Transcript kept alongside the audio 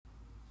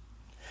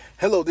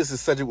Hello, this is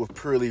Cedric with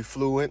Purely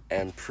Fluent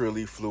and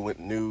Purely Fluent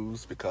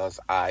News because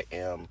I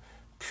am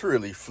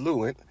purely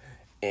fluent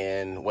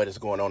in what is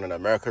going on in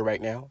America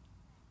right now.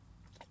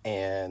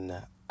 And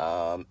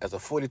as a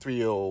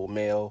 43-year-old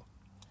male,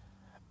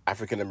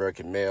 African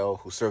American male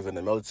who served in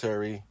the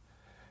military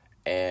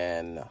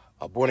and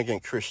a born again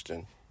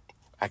Christian,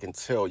 I can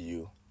tell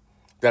you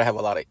that I have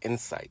a lot of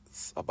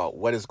insights about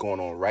what is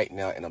going on right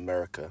now in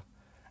America.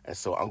 And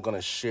so I'm going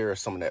to share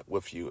some of that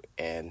with you.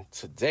 And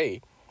today,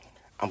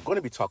 I'm going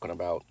to be talking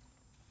about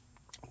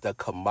the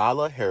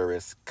Kamala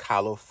Harris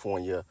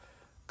California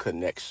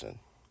connection.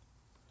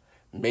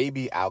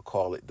 Maybe I'll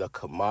call it the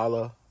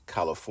Kamala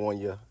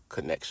California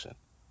connection.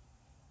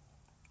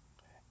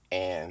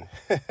 And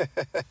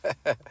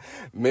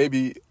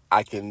maybe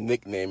I can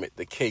nickname it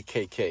the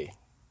KKK.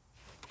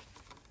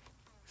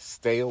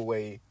 Stay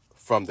away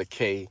from the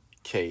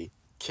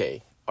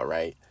KKK, all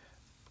right?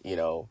 You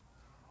know,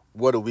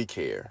 what do we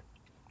care?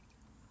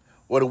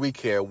 What do we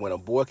care when a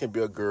boy can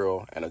be a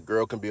girl and a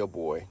girl can be a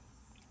boy?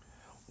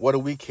 What do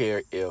we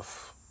care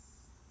if,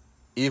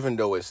 even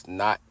though it's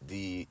not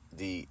the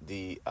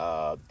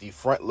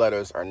front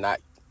letters are not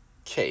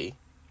K,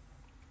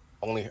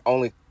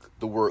 only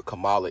the word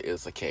Kamala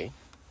is a K,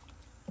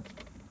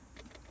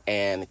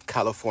 and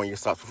California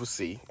starts with a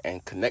C,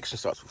 and connection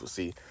starts with a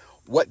C.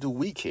 What do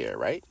we care,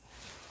 right?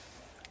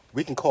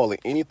 We can call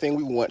it anything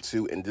we want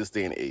to in this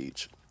day and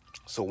age.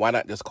 So why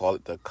not just call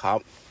it the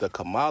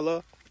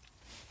Kamala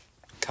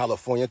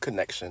California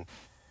connection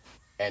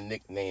and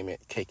nickname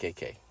it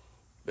KKK?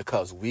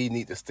 Because we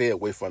need to stay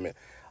away from it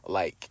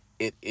like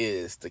it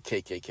is the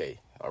KKK,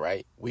 all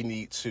right? We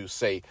need to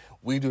say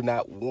we do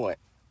not want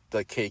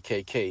the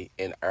KKK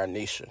in our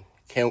nation.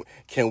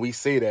 Can we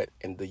say that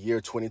in the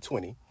year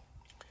 2020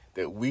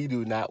 that we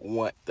do not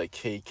want the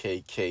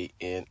KKK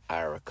in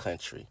our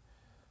country?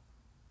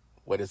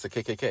 What is the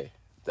KKK?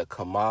 The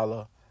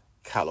Kamala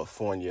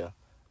California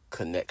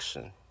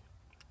connection.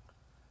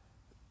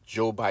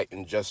 Joe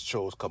Biden just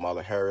chose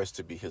Kamala Harris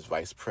to be his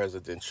vice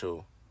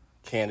presidential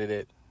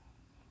candidate.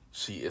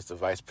 She is the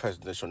vice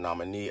presidential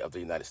nominee of the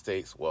United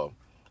States. Well,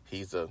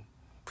 he's a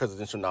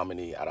presidential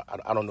nominee.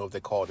 I don't know if they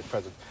call it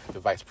the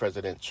vice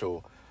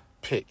presidential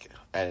pick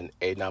and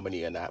a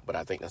nominee or not, but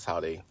I think that's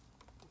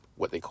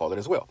what they call it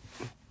as well.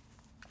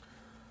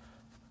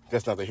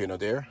 That's neither here nor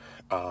there.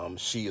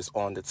 She is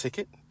on the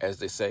ticket, as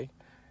they say.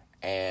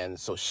 And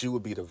so she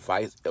would be the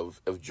vice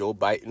if Joe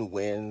Biden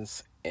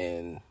wins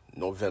in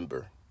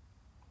November.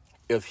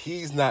 If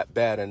he's not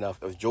bad enough,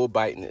 if Joe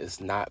Biden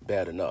is not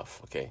bad enough,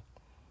 okay,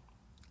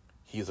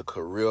 he's a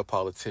career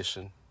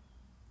politician,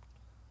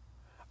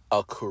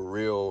 a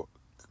career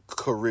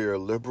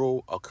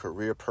liberal, a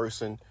career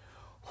person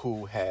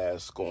who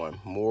has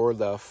gone more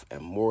left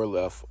and more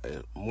left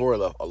and more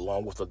left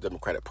along with the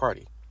Democratic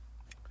Party.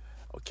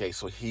 Okay,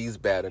 so he's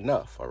bad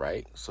enough, all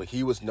right? So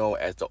he was known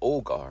as the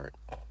old guard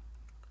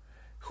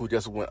who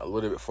just went a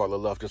little bit farther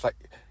left, just like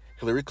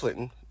Hillary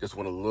Clinton, just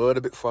went a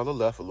little bit farther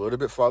left,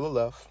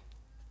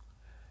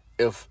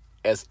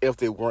 as if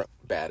they weren't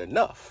bad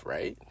enough,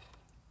 right?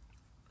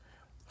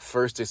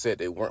 First they said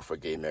they weren't for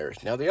gay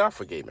marriage. Now they are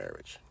for gay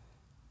marriage.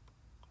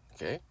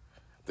 Okay?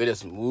 They're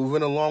just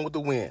moving along with the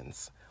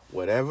winds.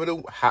 However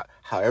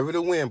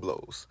the wind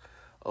blows.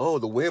 Oh,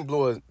 the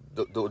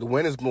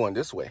wind is blowing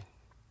this way.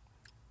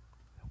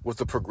 With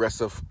the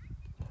progressive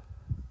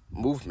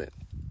movement.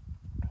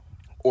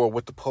 Or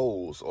with the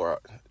polls.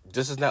 Or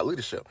this is not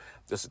leadership.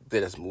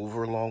 They just move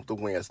along with the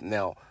winds.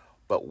 Now,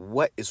 but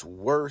what is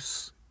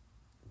worse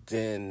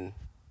than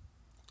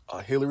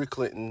Hillary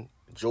Clinton,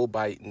 Joe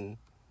Biden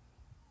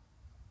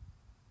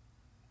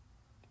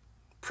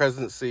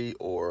presidency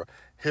or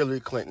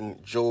Hillary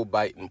Clinton, Joe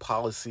Biden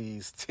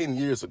policies 10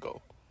 years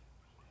ago?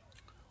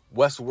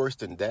 What's worse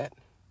than that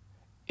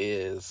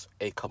is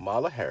a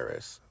Kamala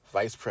Harris,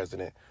 vice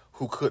president,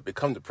 who could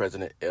become the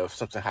president if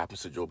something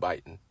happens to Joe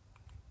Biden.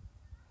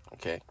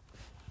 Okay?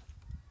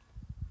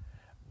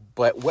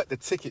 But what the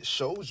ticket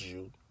shows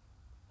you,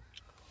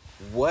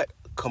 what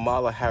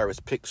Kamala Harris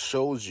pick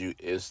shows you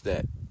is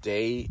that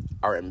they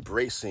are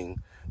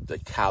embracing the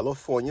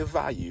California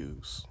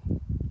values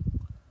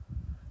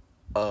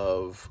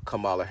of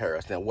Kamala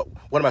Harris. Now, what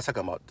am I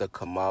talking about? The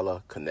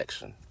Kamala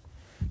connection.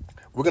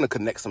 We're going to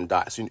connect some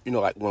dots. You know,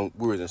 like when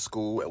we were in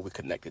school and we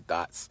connected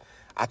dots.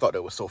 I thought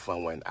that was so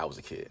fun when I was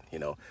a kid,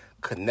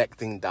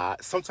 connecting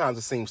dots. Sometimes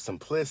it seems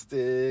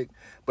simplistic,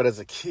 but as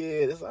a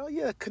kid, it's, oh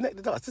yeah, connect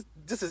the dots.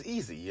 This is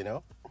easy,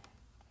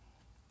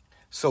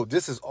 So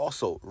this is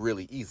also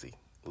really easy.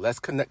 Let's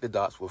connect the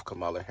dots with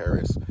Kamala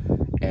Harris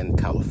and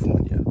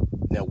California.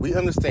 Now, we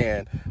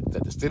understand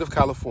that the state of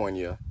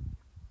California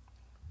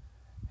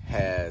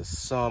has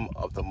some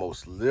of the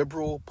most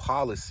liberal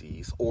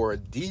policies, or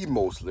the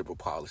most liberal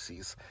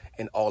policies,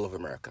 in all of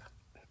America.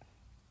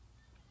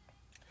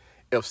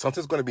 If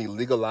something's going to be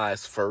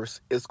legalized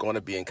first, it's going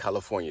to be in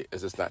California.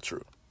 Is this not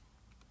true?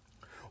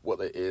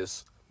 Whether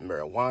it's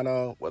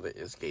marijuana, whether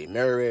it's gay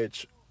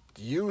marriage,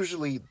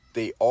 usually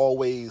they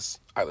always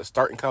either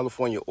start in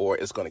California or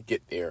it's going to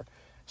get there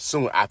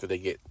soon after they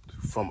get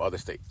from other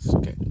states.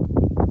 Okay.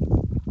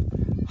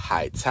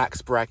 high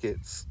tax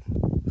brackets,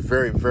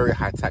 very, very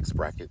high tax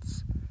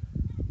brackets.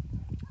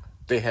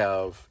 They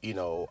have,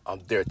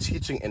 they're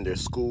teaching in their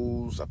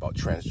schools about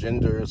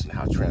transgenders and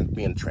how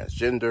being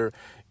transgender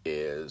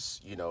is,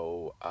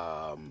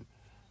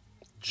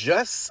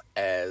 just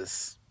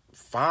as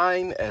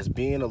fine as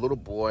being a little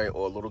boy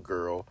or a little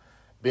girl.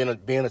 Being a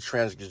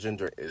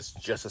transgender is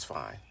just as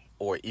fine,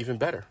 or even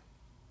better.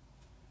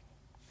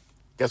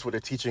 That's what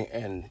they're teaching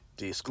in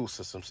the school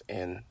systems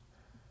in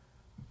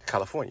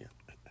California.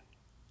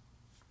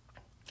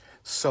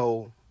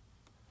 So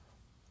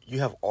you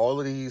have all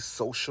of these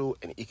social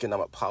and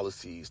economic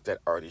policies that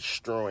are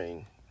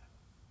destroying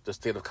the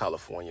state of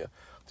California,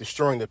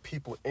 destroying the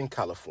people in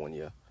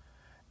California.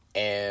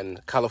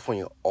 And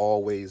California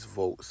always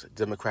votes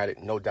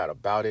Democratic, no doubt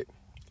about it.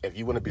 If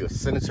you want to be a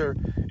senator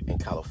in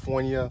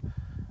California,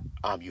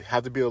 you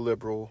have to be a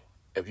liberal.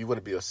 If you want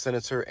to be a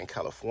senator in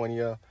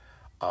California,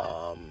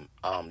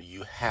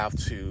 you have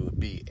to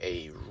be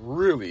a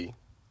really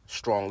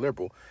strong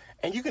liberal.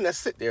 And you can just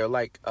sit there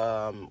like,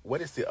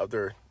 what is the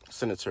other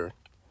senator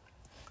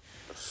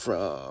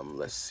from,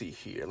 let's see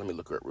here. Let me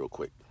look it real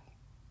quick.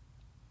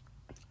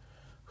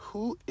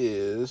 Who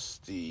is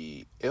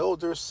the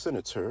elder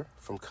senator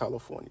from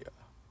California?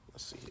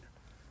 Let's see here.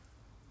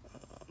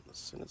 The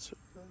senator.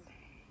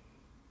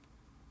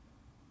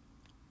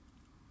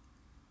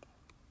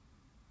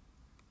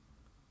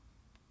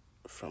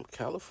 From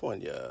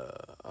California.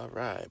 All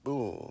right,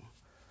 boom.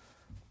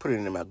 Put it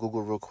in my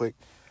Google real quick.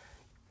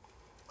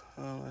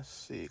 Let's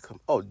see.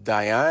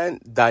 Dianne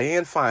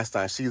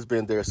Feinstein. She's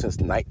been there since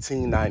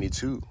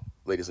 1992,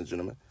 ladies and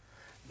gentlemen.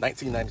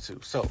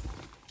 1992. So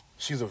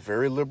she's a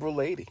very liberal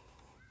lady.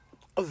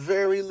 A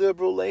very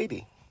liberal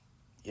lady,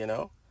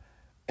 And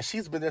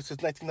she's been there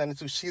since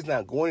 1992. She's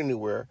not going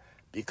anywhere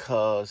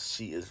because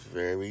she is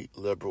very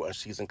liberal and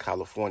she's in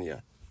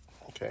California.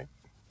 Okay?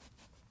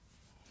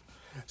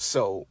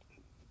 So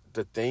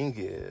the thing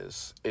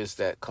is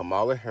that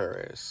Kamala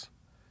Harris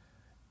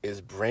is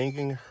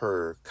bringing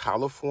her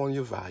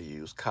California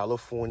values,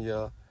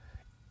 California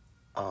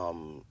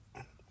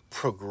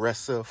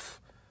progressive,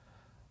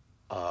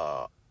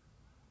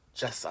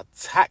 just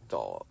attack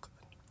dog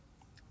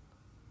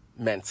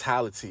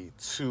mentality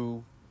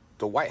to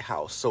the White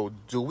House. So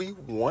do we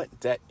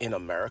want that in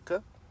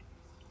America?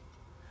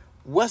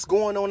 What's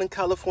going on in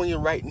California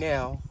right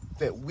now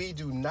that we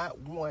do not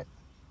want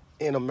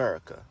in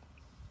America?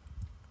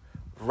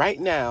 Right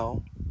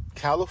now,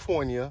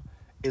 California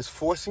is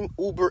forcing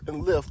Uber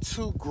and Lyft,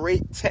 two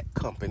great tech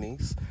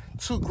companies,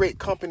 two great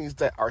companies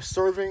that are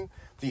serving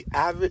the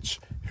average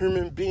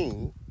human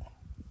being.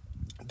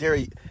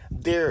 They're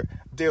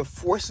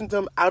forcing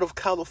them out of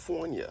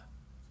California.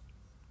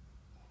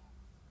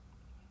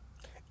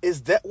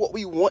 Is that what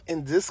we want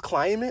in this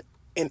climate?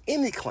 In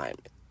any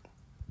climate?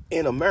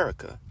 In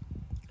America?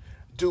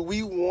 Do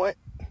we want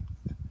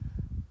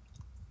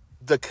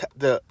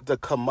the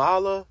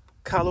Kamala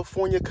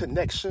California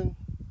connection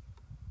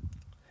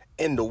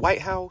in the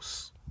White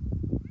House?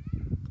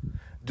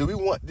 Do we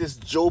want this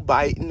Joe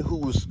Biden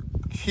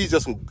he's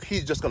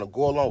just gonna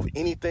go along with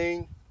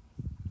anything?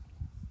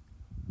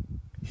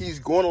 He's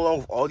going along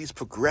with all these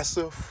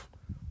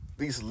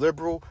these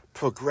liberal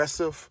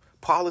progressive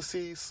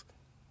policies.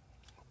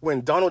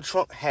 When Donald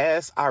Trump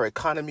has our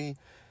economy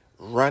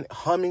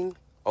humming,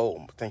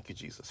 oh, thank you,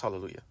 Jesus,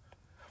 hallelujah.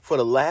 For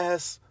the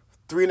last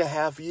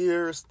 3.5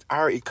 years,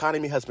 our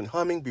economy has been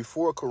humming.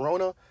 Before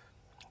Corona,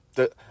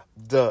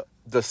 the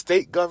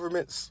state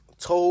governments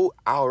told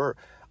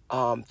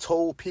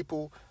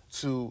people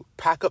to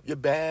pack up your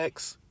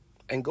bags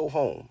and go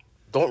home.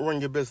 Don't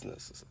run your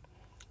businesses.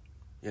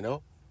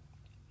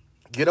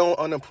 Get on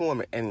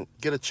unemployment and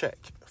get a check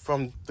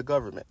from the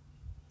government.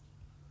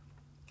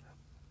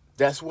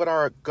 That's what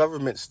our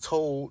governments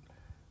told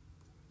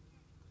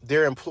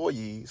their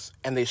employees,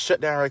 and they shut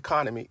down our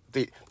economy.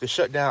 They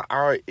shut down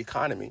our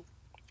economy.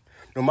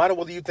 No matter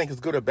whether you think it's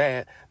good or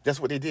bad, that's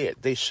what they did.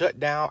 They shut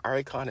down our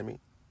economy.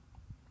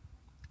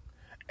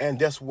 And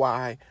that's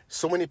why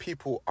so many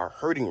people are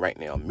hurting right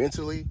now,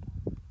 mentally,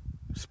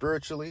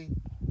 spiritually,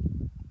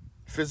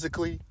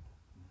 physically,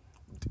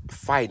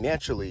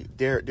 financially.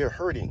 They're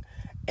hurting.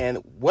 And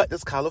what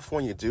does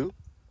California do?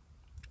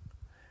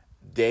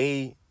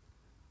 They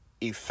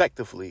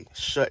effectively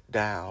shut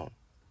down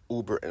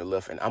Uber and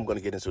Lyft, and I'm going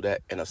to get into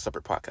that in a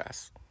separate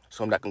podcast.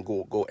 So I'm not going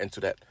to go into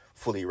that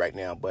fully right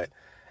now. But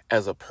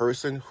as a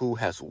person who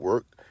has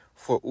worked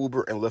for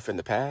Uber and Lyft in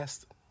the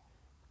past,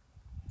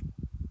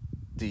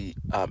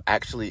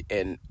 actually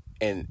in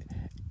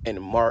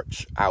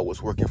March I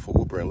was working for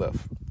Uber and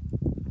Lyft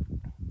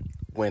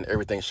when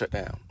everything shut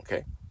down.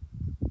 Okay,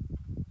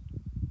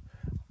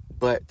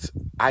 but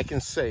I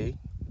can say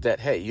that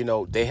hey,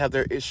 they have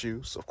their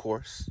issues, of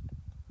course.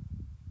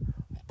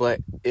 But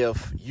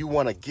if you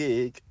want a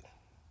gig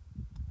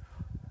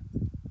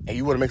and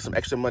you want to make some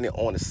extra money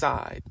on the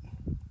side,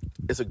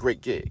 it's a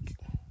great gig.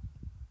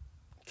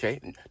 Okay?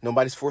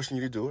 Nobody's forcing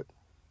you to do it.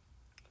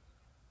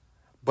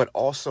 But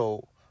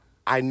also,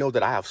 I know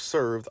that I have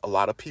served a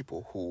lot of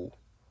people who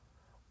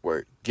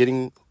were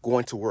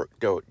going to work.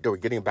 They were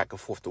getting back and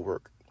forth to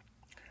work.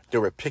 They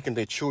were picking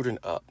their children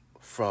up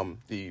from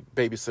the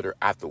babysitter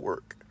after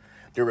work.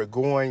 They were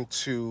going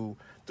to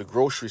the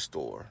grocery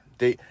store.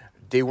 They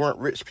weren't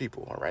rich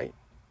people, all right?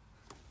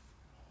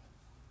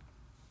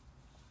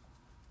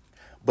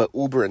 But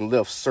Uber and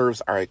Lyft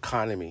serves our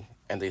economy,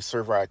 and they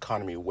serve our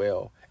economy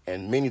well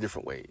in many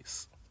different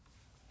ways.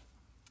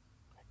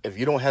 If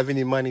you don't have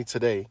any money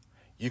today,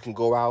 you can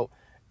go out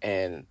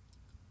and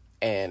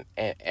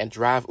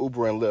drive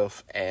Uber and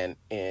Lyft, and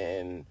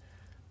in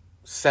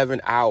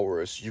 7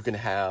 hours you can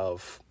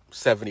have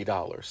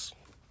 $70.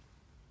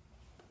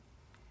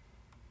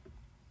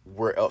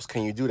 Where else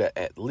can you do that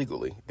at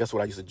legally? That's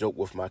what I used to joke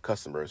with my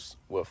customers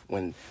with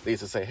when they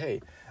used to say,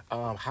 "Hey,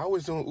 how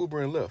is doing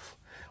Uber and Lyft?"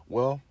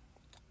 Well,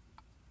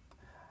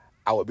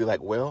 I would be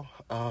like, "Well,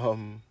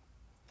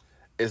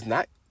 it's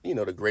not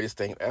the greatest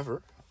thing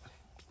ever,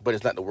 but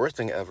it's not the worst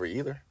thing ever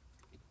either.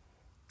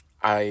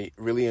 I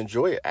really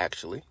enjoy it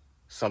actually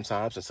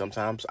sometimes, and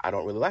sometimes I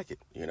don't really like it.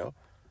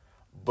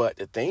 But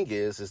the thing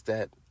is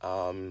that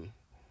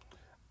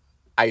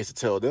I used to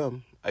tell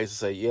them, I used to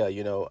say, yeah,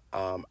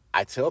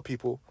 I tell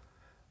people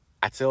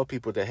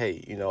that,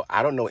 hey,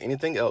 I don't know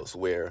anything else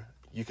where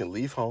you can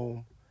leave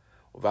home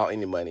without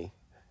any money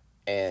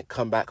and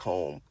come back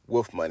home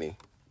with money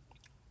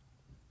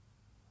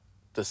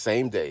the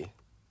same day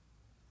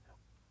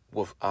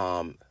with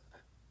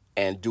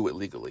and do it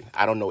legally.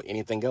 I don't know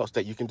anything else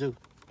that you can do.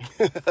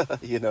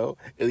 It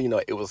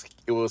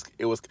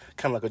was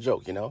kind of like a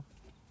joke.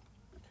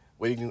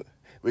 What are you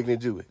gonna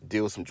do?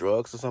 Deal with some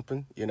drugs or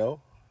something?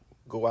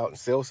 Go out and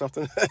sell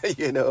something?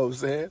 You know what I'm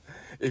saying?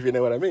 If you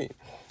know what I mean.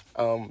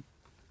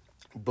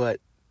 But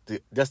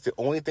that's the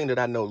only thing that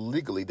I know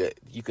legally, that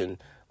you can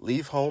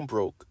leave home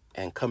broke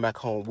and come back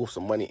home with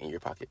some money in your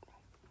pocket.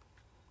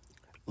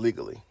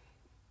 Legally.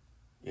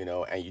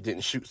 And you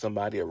didn't shoot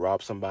somebody or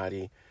rob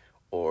somebody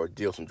or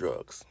deal some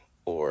drugs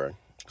or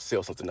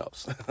sell something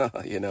else.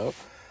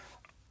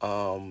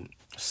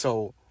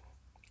 So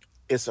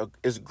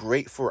it's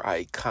great for our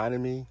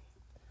economy.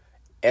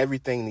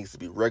 Everything needs to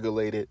be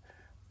regulated,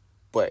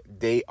 but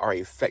they are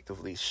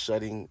effectively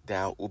shutting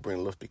down Uber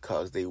and Lyft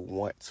because they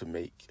want to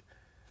make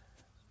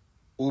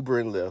Uber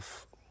and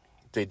Lyft.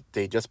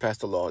 They just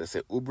passed a law that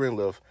said Uber and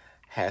Lyft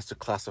has to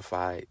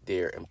classify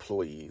their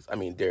employees. I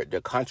mean, their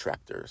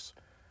contractors,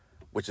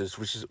 which is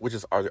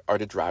are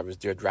the drivers.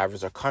 Their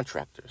drivers are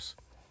contractors.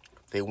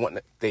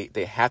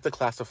 They have to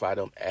classify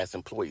them as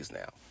employees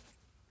now.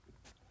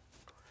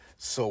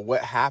 So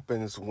what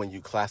happens when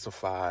you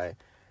classify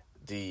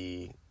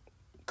the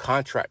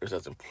contractors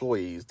as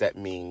employees? That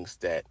means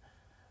that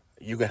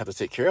you're gonna have to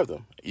take care of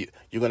them.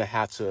 You're gonna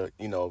have to,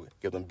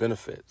 give them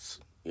benefits.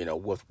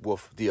 With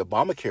the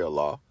Obamacare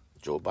law,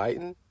 Joe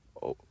Biden,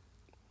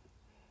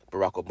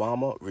 Barack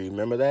Obama,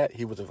 remember that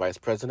he was the vice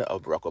president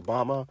of Barack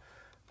Obama.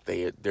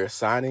 They're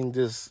signing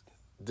this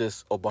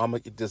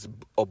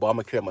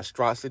Obamacare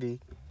monstrosity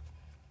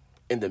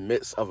in the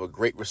midst of a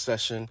great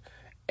recession,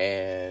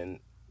 and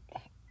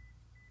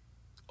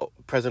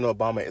President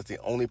Obama is the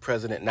only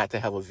president not to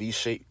have a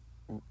V-shaped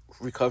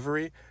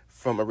recovery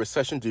from a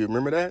recession. Do you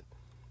remember that?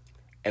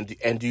 And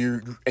do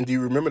you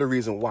remember the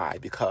reason why?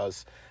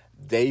 Because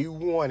they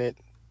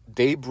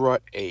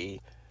brought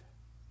a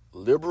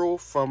liberal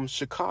from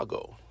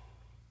Chicago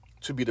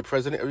to be the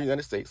president of the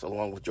United States,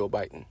 along with Joe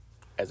Biden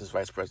as his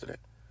vice president.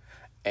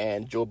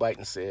 And Joe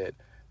Biden said,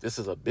 this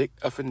is a big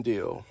effing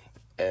deal,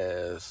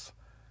 as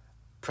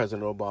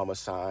President Obama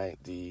signed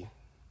the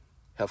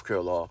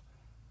healthcare law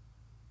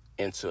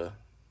into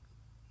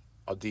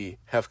the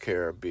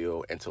healthcare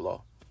bill into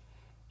law.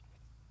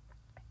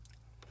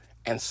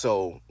 And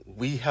so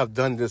we have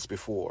done this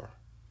before.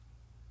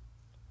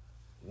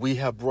 We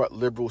have brought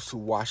liberals to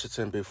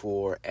Washington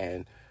before,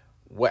 and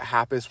what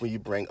happens when you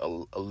bring a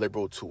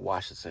liberal to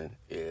Washington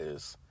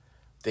is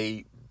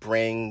they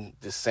bring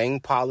the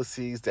same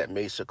policies that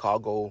made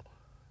Chicago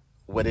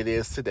what it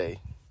is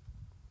today,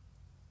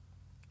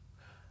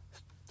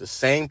 the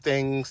same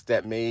things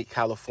that made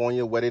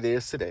California what it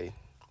is today,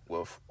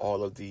 with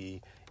all of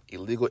the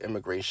illegal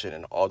immigration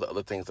and all the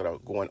other things that are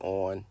going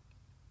on.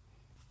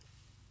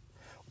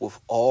 With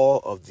all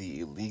of the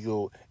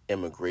illegal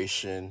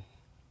immigration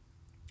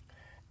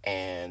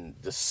and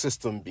the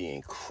system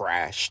being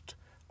crashed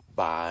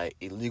by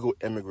illegal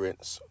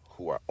immigrants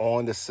who are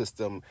on the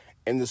system,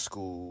 in the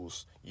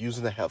schools,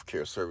 using the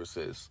healthcare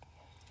services,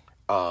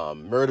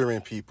 murdering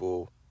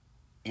people,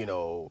 et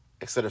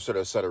cetera, et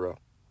cetera, et cetera.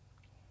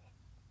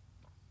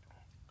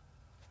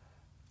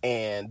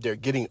 And they're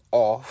getting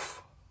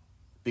off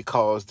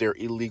because they're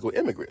illegal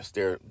immigrants.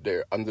 They're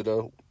under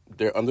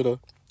the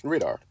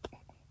radar.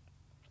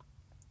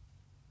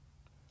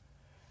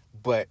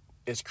 But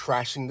it's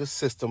crashing the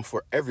system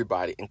for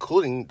everybody,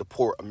 including the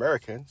poor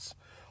Americans,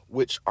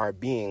 which are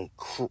being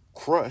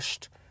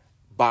crushed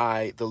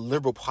by the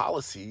liberal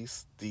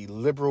policies, the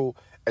liberal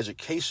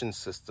education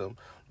system,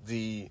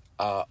 the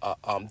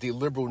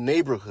liberal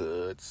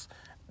neighborhoods,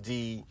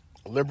 the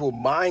liberal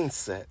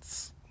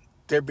mindsets.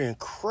 They're being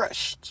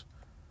crushed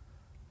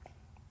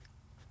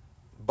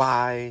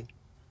by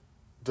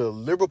the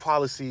liberal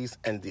policies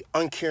and the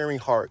uncaring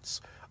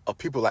hearts of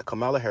people like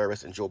Kamala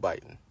Harris and Joe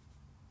Biden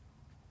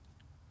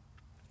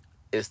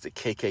is the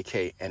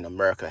KKK, and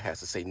America has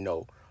to say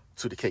no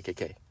to the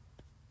KKK.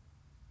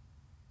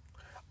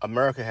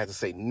 America has to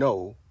say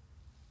no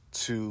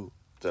to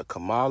the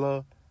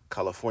Kamala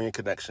California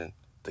connection,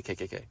 the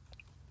KKK.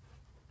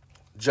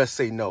 Just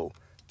say no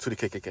to the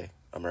KKK,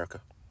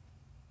 America.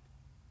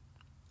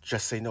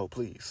 Just say no,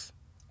 please.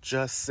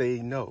 Just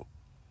say no.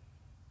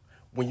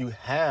 When you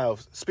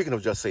have, speaking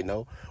of just say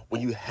no,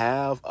 when you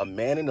have a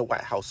man in the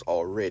White House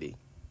already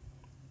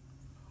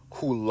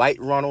who, like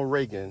Ronald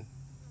Reagan,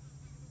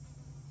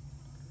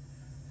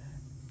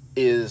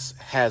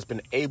 has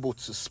been able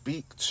to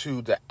speak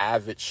to the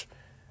average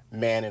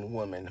man and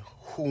woman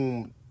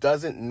whom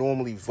doesn't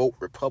normally vote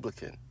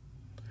Republican.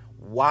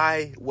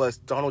 Why was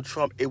Donald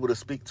Trump able to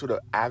speak to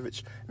the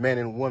average man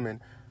and woman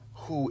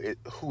who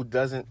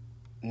doesn't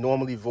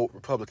normally vote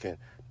Republican?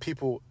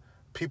 People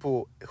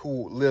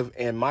who live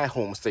in my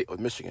home state of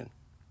Michigan.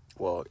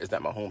 Well, it's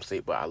not my home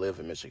state, but I live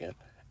in Michigan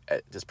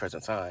at this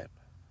present time.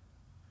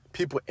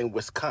 People in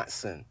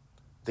Wisconsin,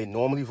 they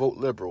normally vote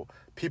liberal.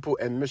 People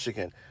in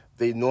Michigan,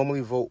 they normally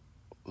vote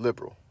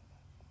liberal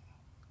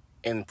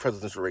in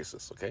presidential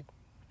races, okay?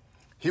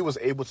 He was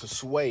able to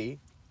sway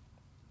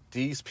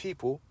these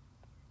people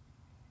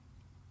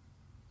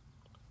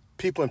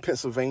in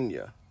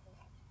Pennsylvania,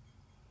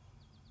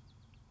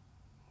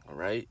 all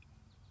right?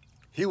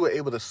 He was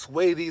able to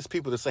sway these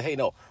people to say, hey,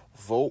 no,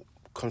 vote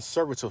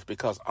conservative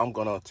because I'm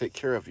going to take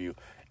care of you.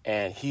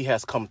 And he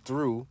has come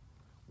through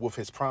with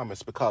his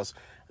promise because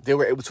they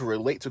were able to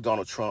relate to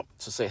Donald Trump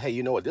to say, hey,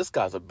 you know what? This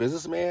guy's a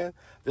businessman.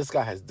 This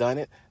guy has done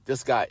it.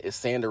 This guy is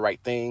saying the right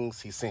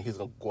things. He's saying he's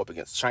going to go up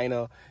against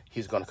China.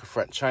 He's going to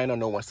confront China.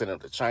 No one's standing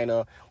up to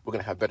China. We're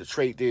going to have better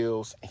trade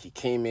deals. And he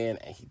came in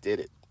and he did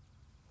it.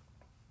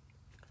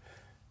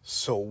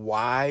 So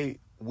why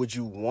would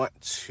you want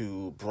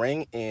to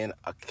bring in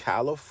a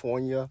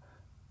California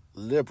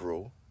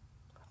liberal,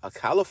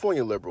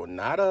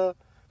 not a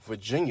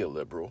Virginia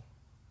liberal,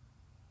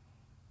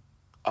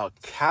 a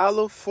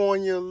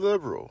California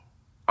liberal?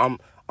 I'm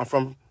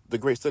from the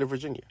great state of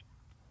Virginia.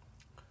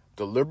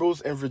 The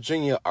liberals in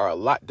Virginia are a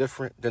lot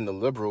different than the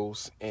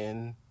liberals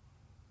in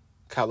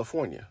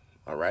California,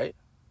 all right?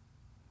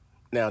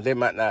 Now, they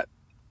might not,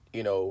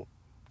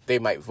 they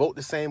might vote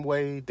the same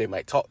way, they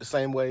might talk the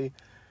same way,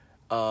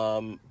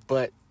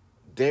 but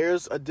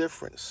there's a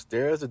difference.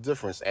 There's a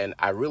difference, and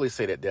I really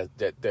say that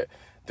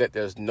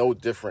there's no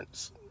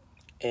difference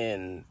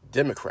in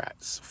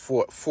Democrats.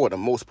 For the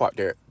most part,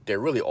 they're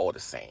really all the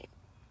same.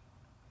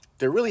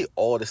 They're really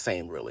all the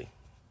same, really.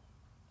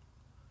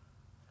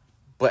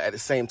 But at the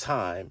same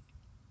time,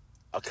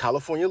 a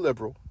California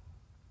liberal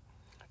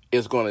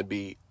is going to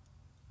be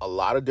a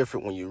lot of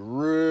different when you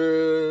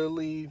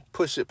really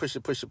push it. They're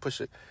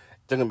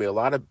going to be a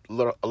lot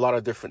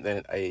of different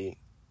than a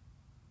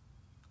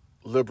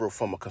liberal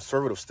from a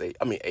conservative state.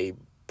 A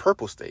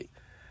purple state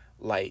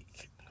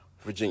like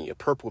Virginia.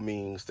 Purple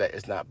means that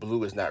it's not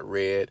blue, it's not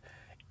red.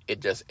 It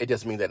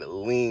just means that it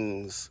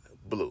leans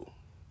blue.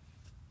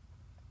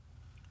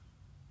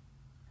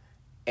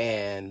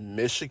 And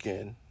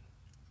Michigan,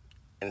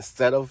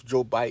 instead of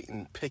Joe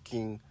Biden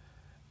picking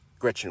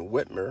Gretchen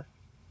Whitmer,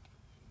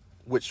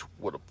 which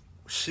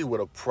she would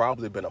have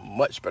probably been a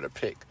much better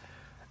pick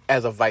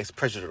as a vice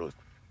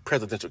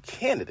presidential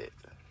candidate,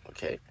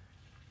 okay?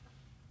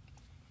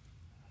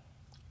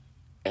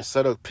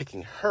 Instead of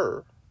picking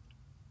her,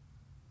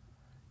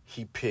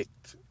 he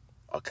picked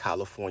a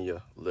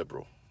California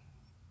liberal,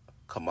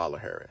 Kamala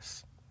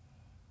Harris.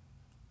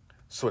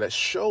 So that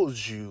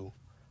shows you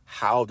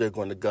how they're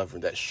going to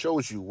govern. That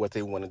shows you what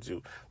they want to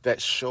do.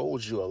 That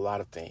shows you a lot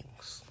of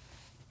things.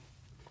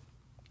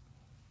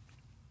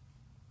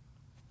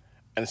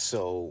 And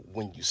so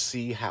when you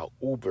see how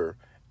Uber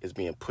is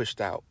being pushed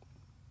out,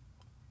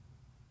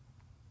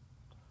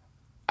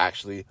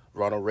 actually,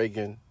 Ronald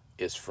Reagan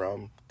is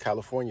from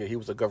California. He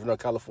was the governor of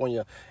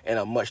California in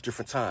a much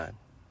different time.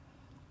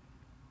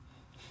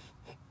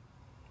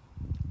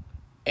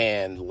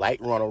 And like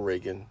Ronald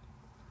Reagan,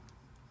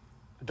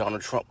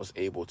 Donald Trump was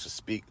able to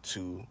speak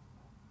to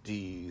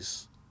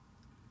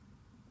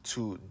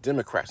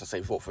Democrats and say,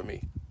 vote for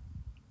me.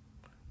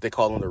 They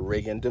call them the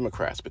Reagan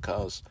Democrats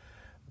because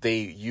they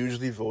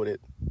usually voted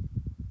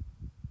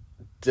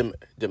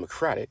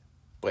Democratic,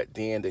 but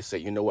then they say,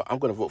 you know what, I'm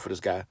going to vote for this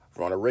guy,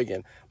 Ronald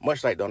Reagan.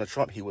 Much like Donald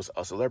Trump, he was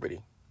a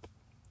celebrity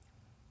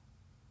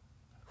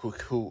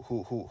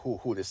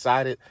who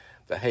decided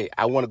that, hey,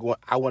 I want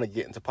to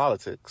get into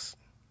politics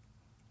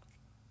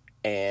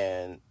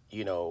and,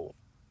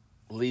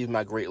 leave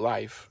my great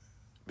life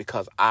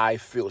because I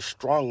feel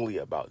strongly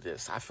about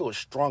this. I feel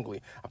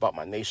strongly about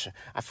my nation.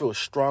 I feel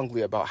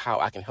strongly about how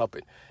I can help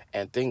it.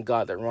 And thank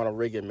God that Ronald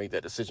Reagan made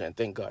that decision, and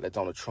thank God that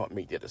Donald Trump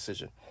made that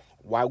decision.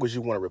 Why would you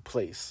want to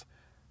replace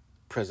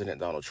President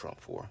Donald Trump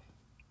for?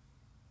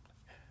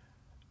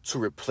 To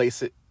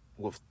replace it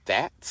with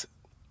that?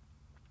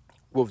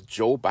 With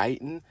Joe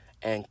Biden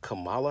and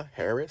Kamala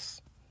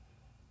Harris?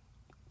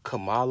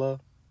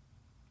 Kamala,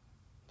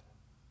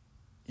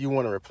 you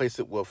want to replace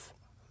it with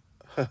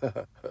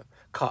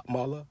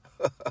Kamala?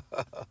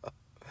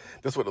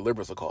 That's what the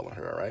liberals are calling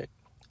her, right?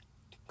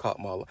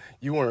 Kamala.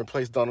 You want to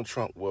replace Donald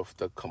Trump with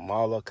the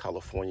Kamala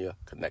California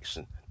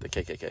Connection, the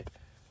KKK.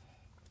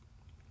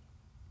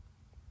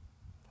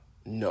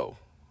 No.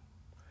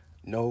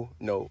 No,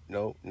 no,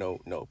 no, no,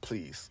 no.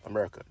 Please,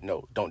 America,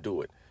 no, don't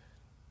do it.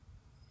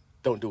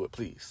 Don't do it,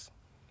 please.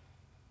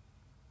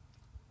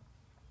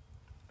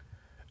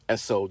 And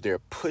so they're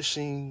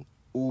pushing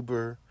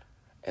Uber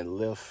and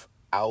Lyft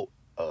out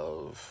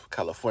of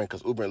California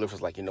because Uber and Lyft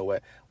is like, you know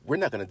what? We're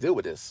not going to deal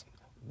with this.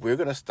 We're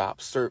going to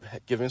stop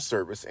giving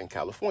service in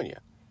California.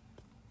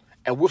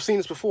 And we've seen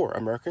this before,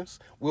 Americans.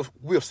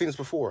 We have seen this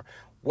before.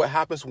 What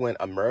happens when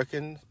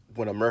American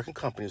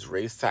companies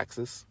raise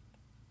taxes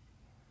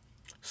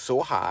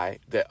so high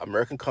that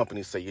American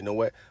companies say, you know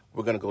what?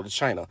 We're going to go to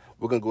China.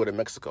 We're going to go to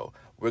Mexico.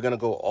 We're going to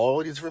go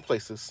all these different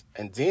places.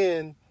 And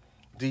then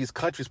these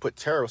countries put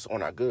tariffs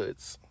on our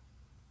goods.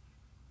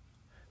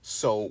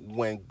 So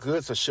when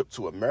goods are shipped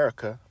to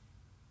America,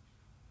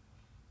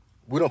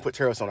 we don't put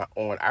tariffs on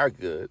our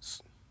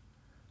goods.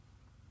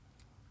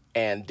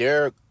 And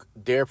their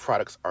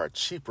products are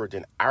cheaper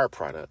than our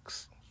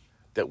products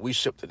that we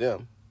ship to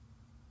them.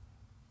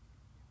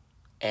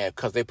 And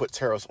because they put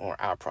tariffs on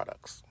our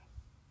products.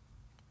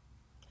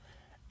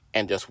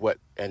 And just what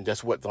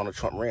Donald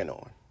Trump ran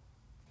on.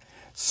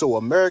 So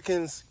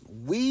Americans,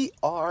 we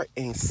are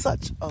in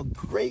such a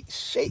great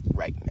shape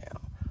right now.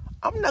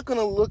 I'm not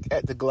going to look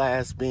at the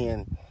glass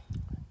being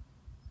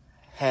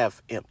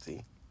half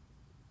empty.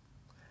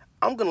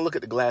 I'm going to look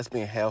at the glass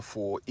being half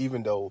full,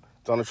 even though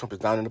Donald Trump is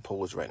down in the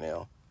polls right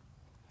now.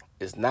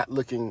 It's not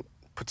looking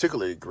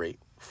particularly great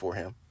for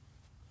him.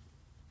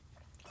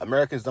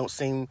 Americans don't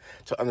seem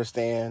to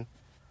understand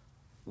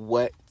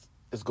what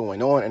is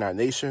going on in our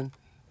nation.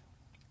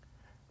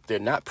 They're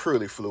not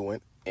purely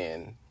fluent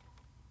in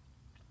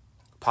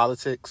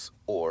politics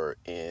or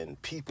in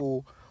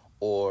people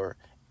or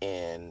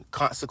in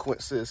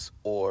consequences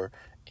or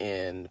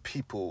in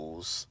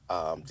people's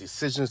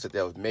decisions that they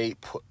have made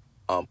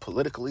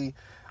politically,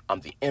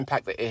 the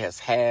impact that it has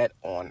had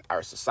on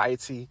our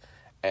society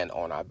and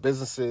on our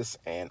businesses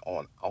and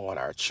on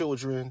our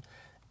children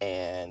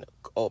and,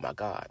 oh my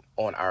God,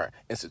 on our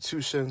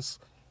institutions.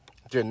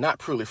 They're not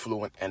purely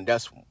fluent, and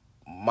that's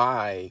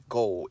my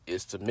goal,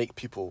 is to make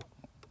people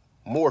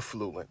more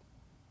fluent,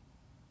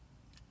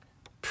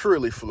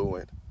 purely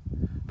fluent,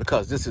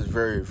 because this is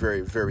very,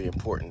 very, very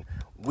important.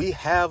 We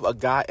have a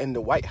guy in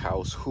the White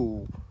House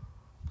who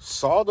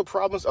saw the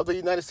problems of the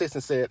United States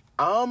and said,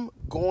 I'm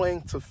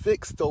going to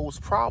fix those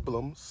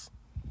problems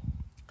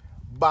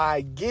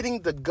by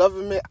getting the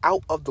government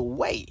out of the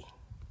way.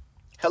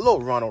 Hello,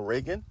 Ronald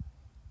Reagan.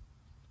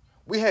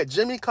 We had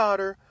Jimmy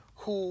Carter,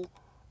 who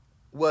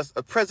was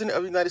a president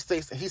of the United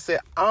States, and he said,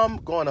 I'm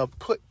going to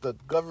put the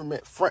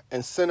government front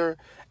and center,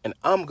 and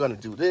I'm going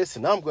to do this,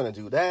 and I'm going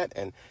to do that.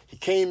 And he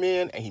came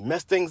in, and he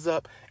messed things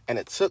up, and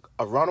it took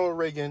a Ronald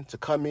Reagan to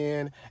come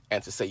in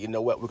and to say, you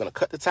know what, we're going to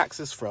cut the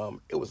taxes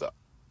from, it was a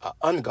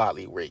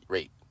ungodly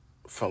rate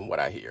from what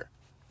I hear.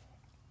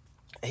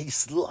 And he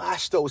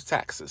slashed those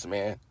taxes,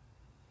 man.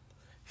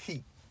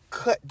 He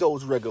cut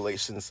those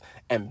regulations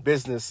and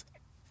business.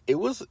 It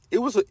was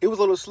a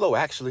little slow,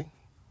 actually.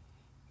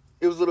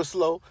 It was a little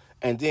slow.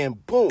 And then,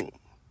 boom,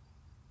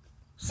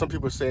 some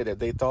people said that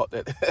they thought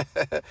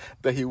that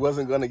that he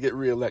wasn't going to get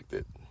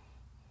reelected,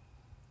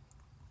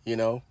 you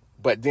know.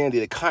 But then the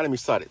economy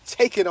started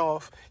taking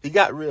off. He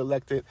got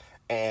reelected,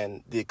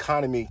 and the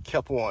economy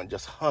kept on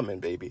just humming,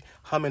 baby,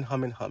 humming.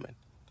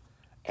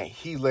 And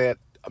he led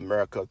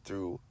America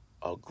through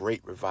a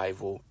great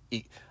revival,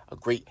 a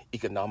great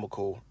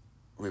economical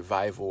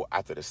revival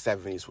after the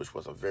 70s, which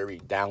was a very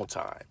down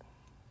time.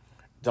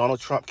 Donald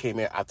Trump came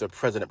in after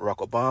President Barack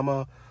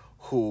Obama,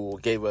 who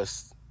gave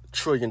us $1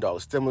 trillion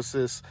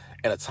stimulus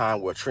at a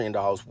time where $1 trillion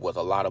was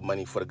a lot of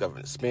money for the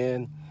government to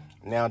spend.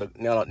 Now the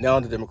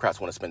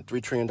Democrats want to spend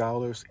 $3 trillion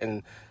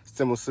in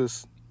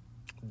stimuluses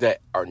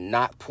that are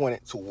not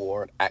pointed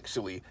toward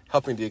actually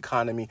helping the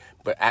economy,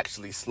 but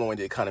actually slowing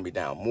the economy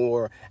down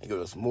more and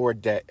giving us more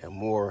debt and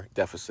more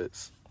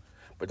deficits.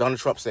 But Donald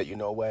Trump said, you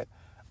know what?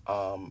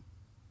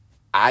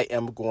 I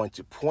am going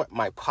to point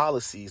my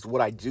policies,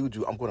 what I do,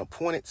 I'm going to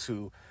point it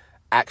to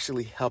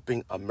actually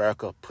helping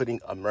America,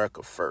 putting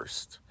America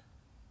first.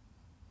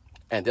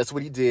 And that's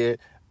what he did.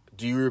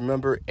 Do you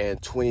remember in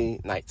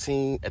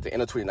 2019, at the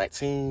end of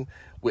 2019,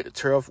 with the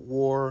tariff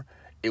war,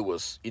 it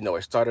was,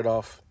 it started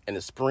off in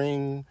the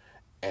spring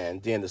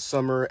and then the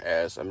summer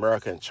as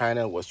America and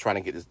China was trying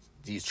to get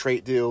these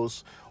trade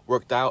deals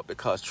worked out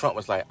because Trump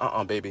was like,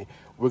 baby,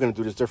 we're going to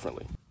do this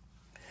differently.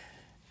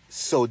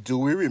 So do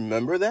we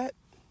remember that?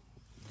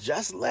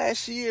 Just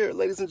last year,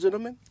 ladies and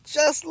gentlemen,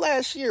 just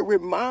last year,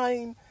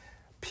 remind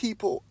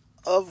people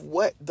of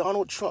what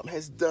Donald Trump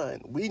has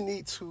done. We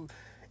need to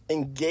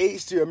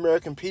engage the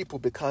American people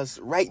because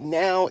right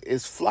now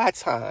is fly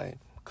time.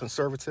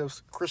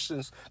 Conservatives,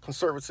 Christians,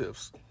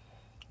 conservatives.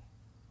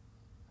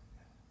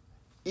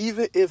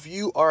 Even if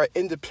you are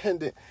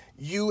independent,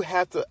 you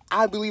have to,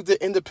 I believe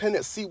the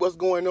independents see what's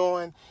going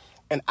on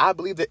And I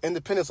believe that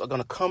independents are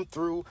going to come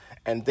through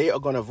and they are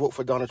going to vote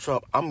for Donald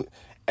Trump.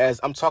 As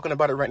I'm talking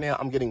about it right now,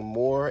 I'm getting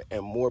more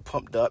and more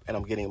pumped up, and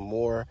I'm getting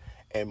more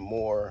and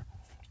more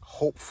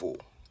hopeful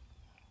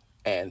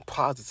and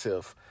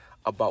positive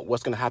about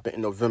what's going to happen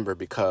in November,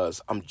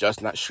 because I'm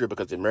just not sure,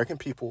 because the American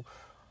people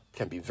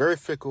can be very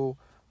fickle.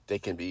 They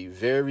can be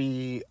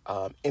very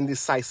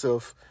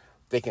indecisive.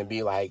 They can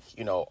be like,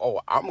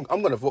 oh, I'm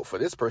going to vote for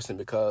this person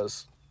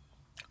because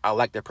I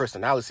like their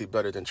personality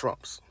better than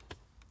Trump's.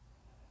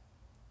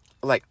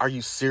 Like, are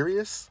you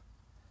serious?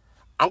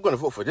 I'm going to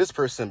vote for this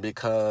person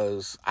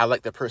because I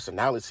like their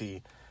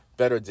personality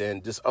better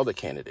than this other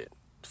candidate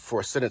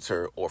for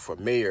senator or for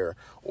mayor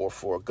or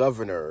for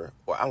governor,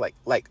 or I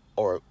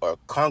or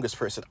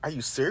congressperson. Are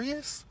you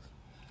serious?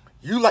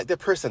 You like their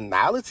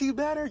personality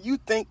better? You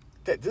think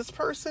that this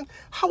person,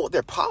 how about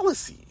their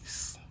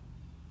policies?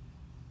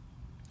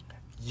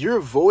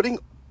 You're voting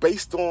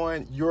based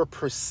on your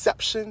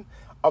perception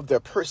of their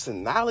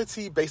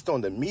personality, based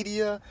on the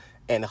media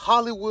and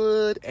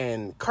Hollywood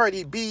and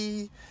Cardi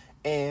B.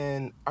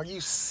 And are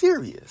you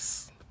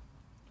serious?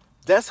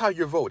 That's how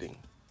you're voting.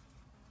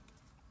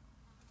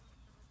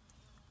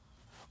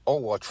 Oh,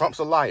 well, Trump's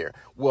a liar.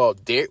 Well,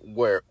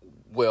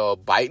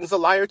 Biden's a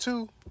liar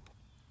too.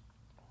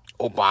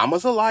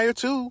 Obama's a liar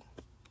too.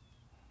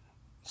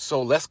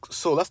 So let's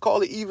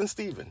call it even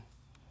Steven.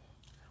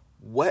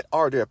 What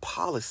are their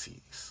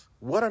policies?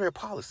 What are their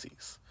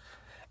policies?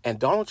 And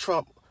Donald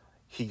Trump,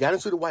 he got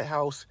into the White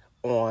House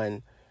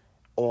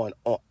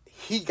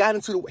he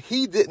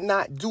did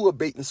not do a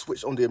bait and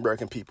switch on the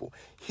American people.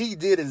 He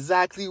did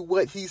exactly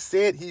what he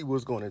said he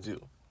was going to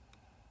do.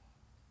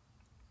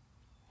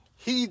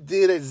 He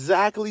did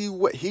exactly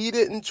what he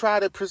didn't try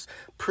to,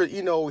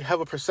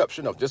 have a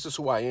perception of this is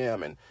who I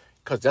am, and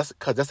because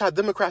that's how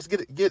Democrats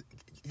get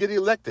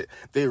elected.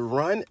 They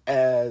run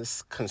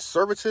as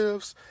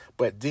conservatives,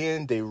 but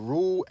then they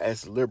rule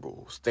as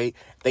liberals. They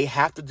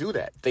have to do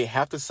that. They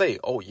have to say,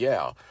 oh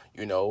yeah,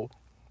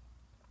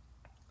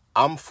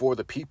 I'm for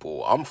the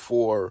people. I'm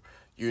for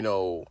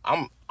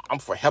I'm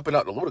for helping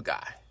out the little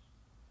guy.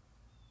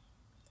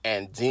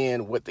 And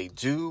then what they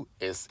do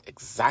is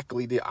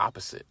exactly the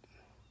opposite.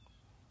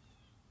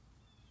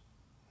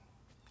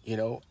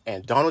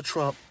 And Donald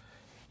Trump,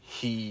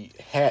 he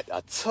had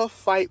a tough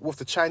fight with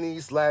the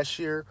Chinese last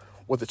year,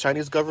 with the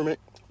Chinese government,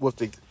 with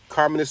the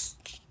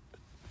communist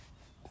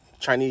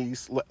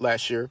Chinese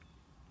last year,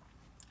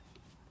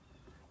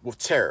 with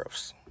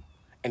tariffs.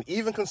 And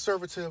even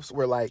conservatives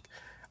were like,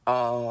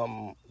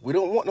 we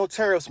don't want no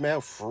tariffs,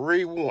 man.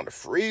 We want a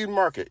free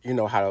market. You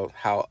know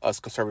how us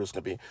conservatives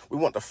can be. We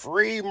want the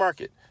free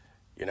market,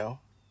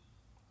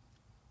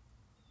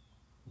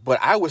 But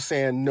I was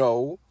saying,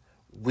 no,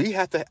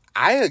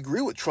 I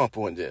agree with Trump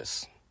on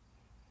this.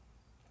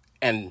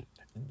 And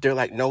they're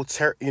like, no,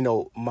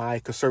 my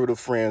conservative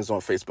friends on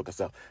Facebook and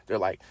stuff, they're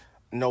like,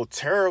 no,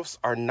 tariffs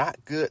are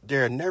not good.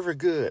 They're never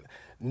good.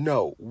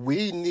 No,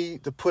 we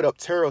need to put up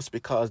tariffs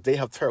because they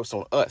have tariffs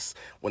on us.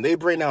 When they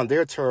bring down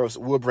their tariffs,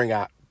 we'll bring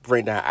down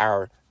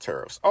our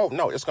tariffs. Oh,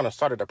 no, it's going to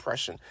start a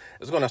depression.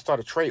 It's going to start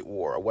a trade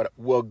war.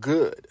 Well,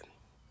 good.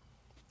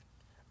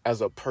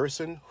 As a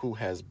person who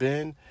has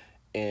been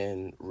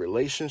in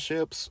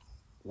relationships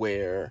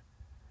where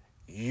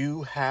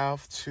you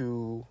have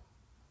to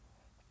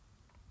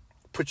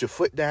put your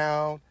foot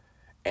down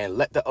and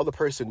let the other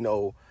person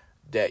know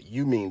that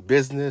you mean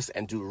business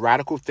and do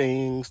radical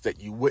things that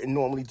you wouldn't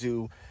normally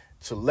do,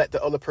 to let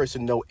the other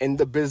person know in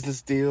the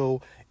business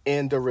deal,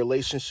 in the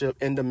relationship,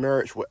 in the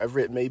marriage, whatever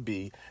it may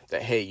be,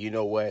 that, hey, you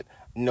know what?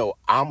 No,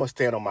 I'm going to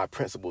stand on my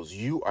principles.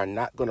 You are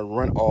not going to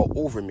run all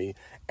over me.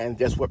 And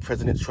that's what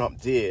President Trump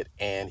did.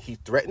 And he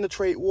threatened the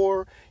trade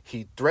war.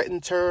 He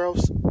threatened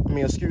tariffs.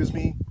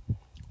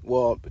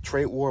 Well,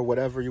 trade war,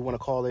 whatever you want to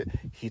call it.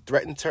 He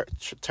threatened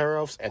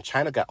tariffs, and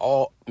China got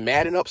all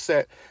mad and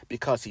upset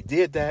because he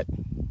did that.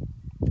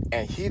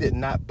 And he did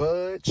not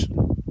budge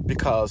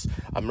because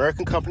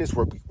American companies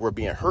were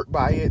being hurt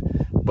by it.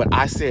 But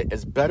I said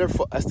it's better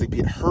for us to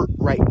get hurt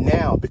right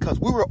now because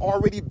we were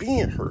already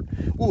being hurt.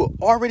 We were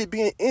already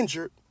being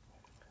injured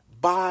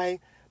by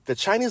the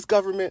Chinese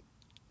government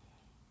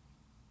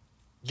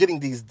getting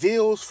these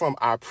deals from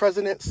our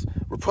presidents,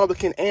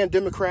 Republican and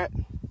Democrat.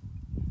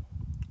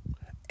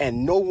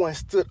 And no one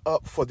stood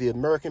up for the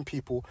American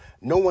people.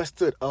 No one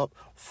stood up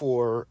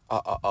for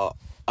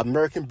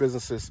American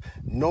businesses.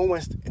 No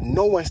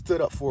one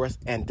stood up for us.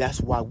 And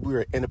that's why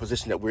we're in the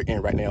position that we're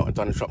in right now. And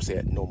Donald Trump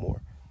said no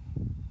more.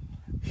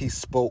 He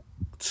spoke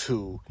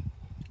to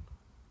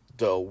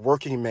the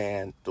working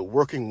man, the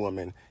working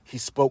woman. He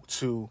spoke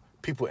to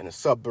people in the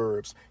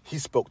suburbs. He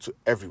spoke to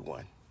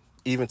everyone,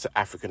 even to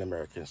African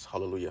Americans.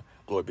 Hallelujah.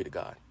 Glory be to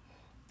God.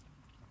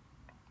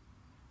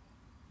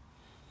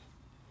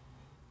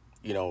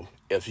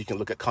 If you can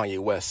look at Kanye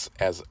West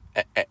as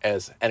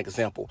an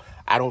example,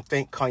 I don't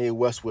think Kanye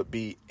West would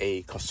be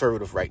a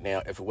conservative right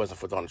now if it wasn't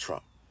for Donald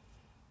Trump.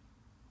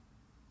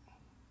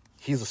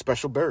 He's a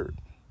special bird.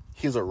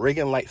 He's a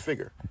Reagan-like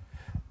figure.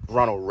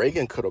 Ronald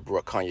Reagan could have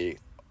brought Kanye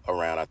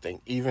around, I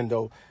think, even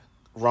though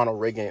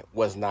Ronald Reagan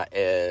was not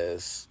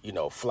as,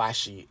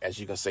 flashy as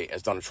you can say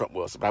as Donald Trump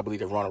was. But I believe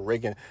that Ronald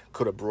Reagan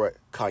could have brought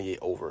Kanye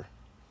over.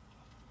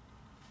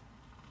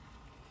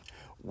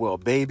 Well,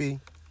 baby,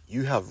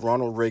 you have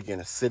Ronald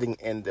Reagan sitting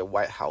in the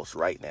White House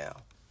right now.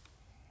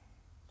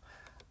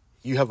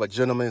 You have a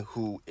gentleman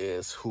come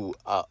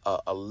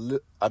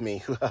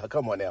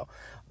on now,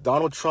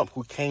 Donald Trump,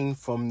 who came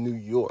from New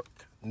York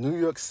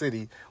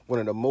City, one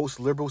of the most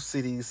liberal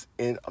cities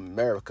in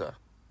America.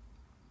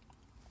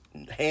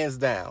 Hands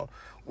down,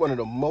 one of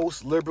the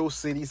most liberal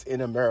cities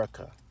in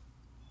America.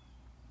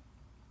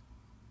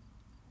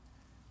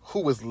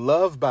 Who was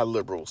loved by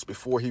liberals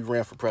before he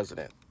ran for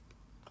president.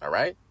 All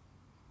right?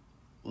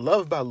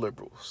 Loved by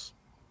liberals.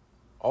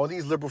 All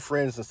these liberal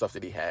friends and stuff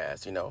that he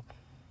has,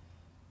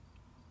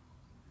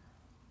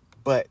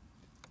 But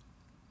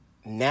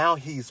now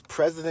he's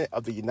president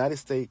of the United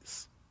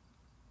States.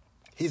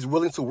 He's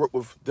willing to work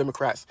with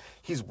Democrats.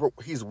 He's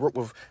worked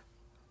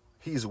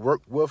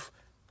with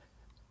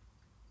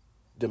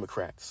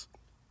Democrats.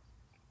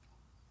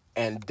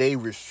 And they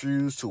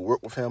refuse to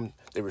work with him.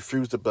 They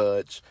refuse to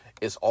budge.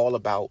 It's all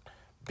about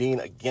being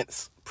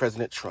against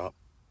President Trump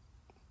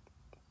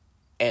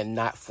and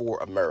not for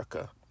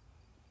America.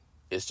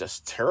 It's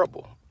just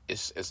terrible.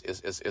 It's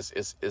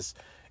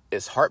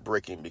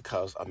heartbreaking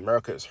because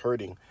America is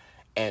hurting,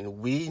 and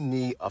we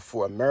need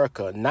for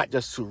America not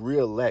just to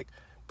reelect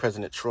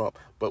President Trump,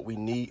 but we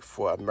need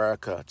for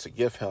America to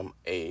give him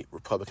a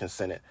Republican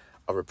Senate,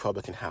 a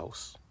Republican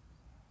House,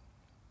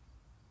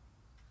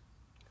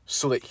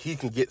 so that he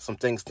can get some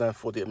things done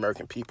for the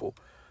American people.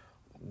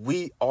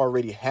 We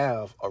already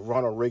have a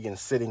Ronald Reagan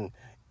sitting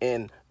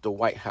in the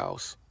White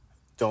House.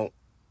 Don't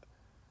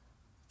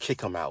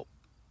kick him out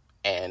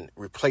and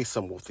replace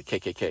him with the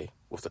KKK,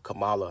 with the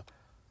Kamala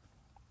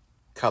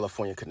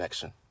California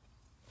connection,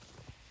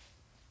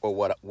 or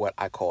what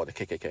I call the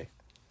KKK.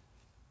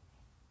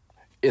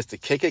 It's the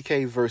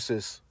KKK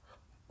versus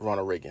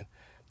Ronald Reagan.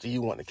 Do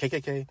you want the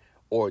KKK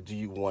or do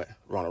you want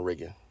Ronald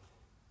Reagan?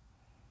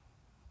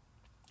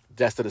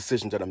 That's the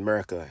decision that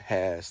America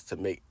has to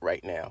make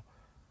right now.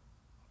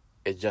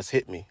 It just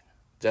hit me.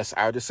 That's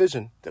our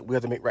decision that we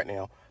have to make right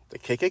now. The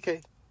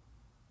KKK,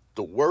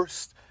 the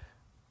worst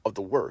of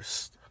the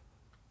worst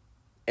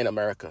in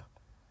America.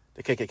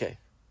 The KKK.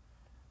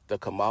 The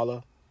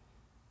Kamala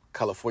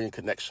California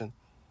connection.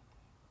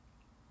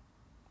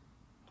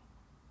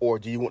 Or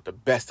do you want the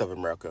best of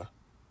America?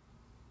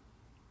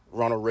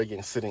 Ronald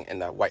Reagan sitting in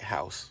the White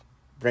House,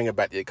 bringing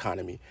back the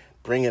economy,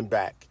 bringing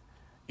back,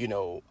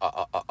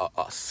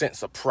 a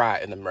sense of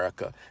pride in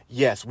America.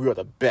 Yes, we are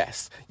the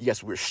best.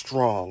 Yes, we're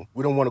strong.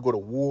 We don't want to go to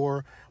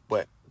war,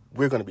 but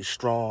we're going to be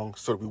strong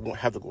so that we won't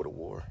have to go to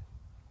war.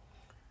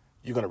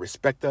 You're going to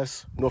respect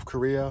us, North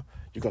Korea.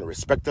 You're going to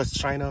respect us,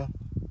 China.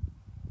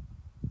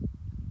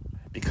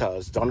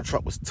 Because Donald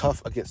Trump was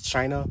tough against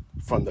China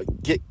from the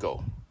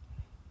get-go.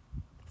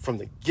 From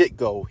the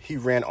get-go, he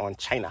ran on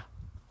China.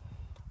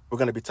 We're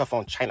going to be tough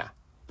on China.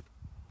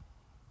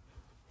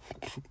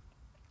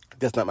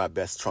 That's not my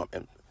best Trump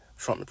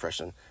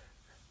impression,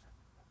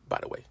 by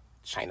the way.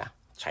 China.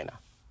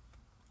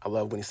 I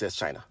love when he says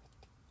China.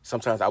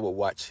 Sometimes I will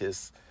watch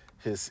his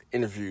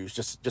interviews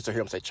just to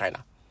hear him say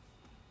China.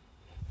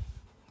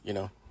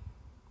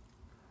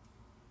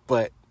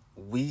 But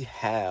we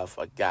have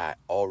a guy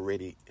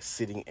already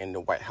sitting in the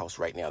White House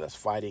right now that's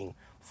fighting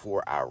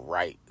for our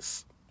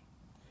rights.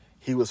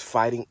 He was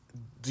fighting.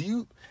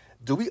 Do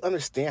we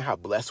understand how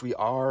blessed we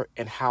are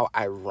and how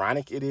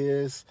ironic it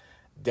is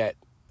that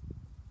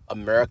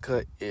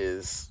America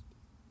is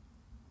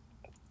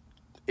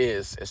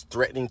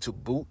threatening to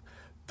boot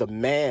the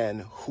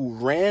man who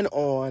ran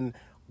on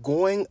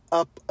going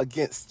up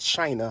against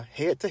China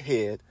head to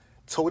head,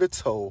 toe to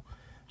toe?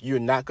 You're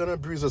not going to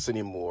abuse us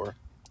anymore.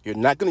 You're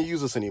not going to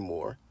use us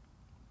anymore.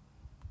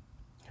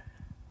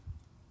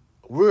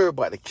 We're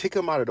about to kick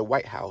him out of the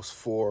White House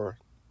for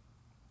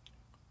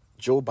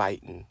Joe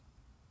Biden,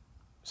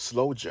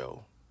 Slow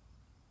Joe,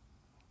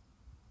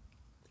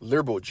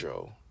 Liberal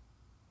Joe,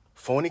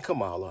 phony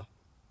Kamala.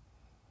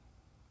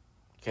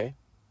 Okay?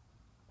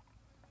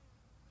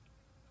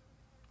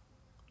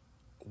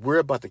 We're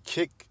about to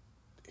kick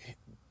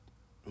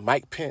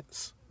Mike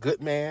Pence,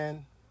 good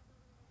man,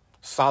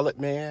 solid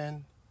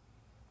man,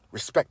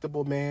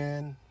 respectable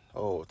man.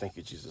 Oh, thank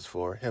you, Jesus,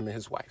 for him and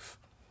his wife.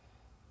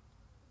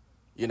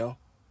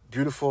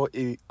 Beautiful,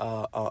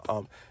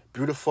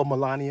 beautiful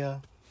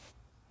Melania.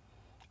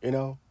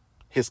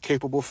 His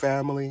capable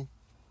family.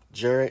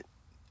 Jared,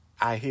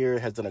 I hear,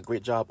 has done a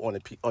great job on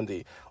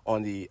the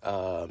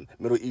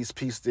Middle East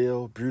peace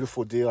deal.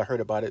 Beautiful deal. I heard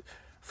about it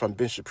from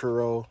Ben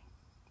Shapiro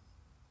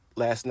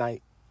last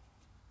night.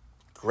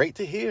 Great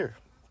to hear.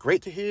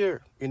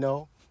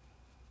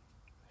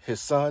 His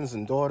sons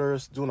and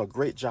daughters doing a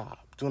great job.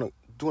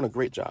 Doing a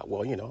great job.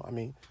 Well,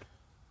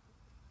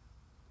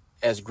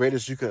 as great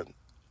as you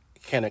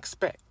can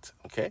expect.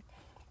 Okay,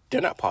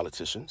 they're not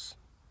politicians.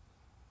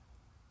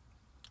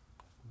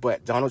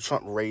 But Donald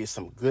Trump raised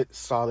some good,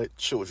 solid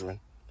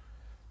children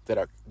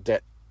that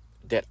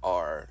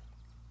are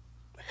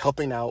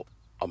helping out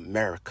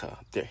America.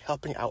 They're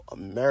helping out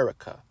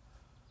America.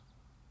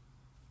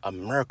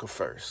 America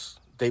first.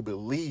 They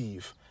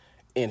believe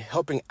in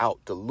helping out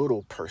the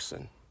little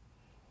person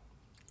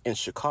in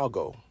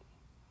Chicago.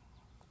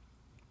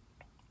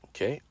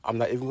 Okay? I'm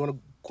not even going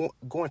to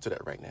go into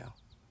that right now.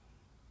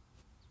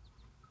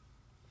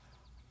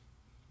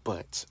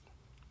 But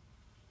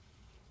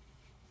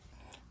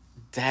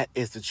that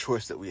is the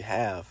choice that we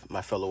have,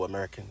 my fellow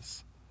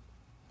Americans.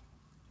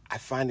 I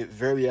find it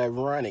very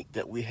ironic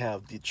that we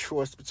have the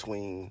choice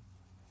between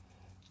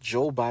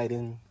Joe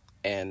Biden,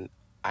 and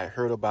I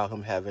heard about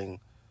him having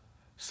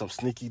some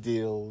sneaky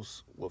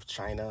deals with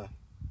China.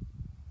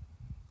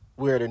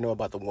 We already know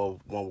about the one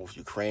with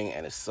Ukraine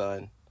and his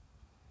son,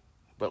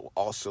 but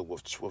also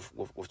with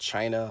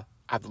China.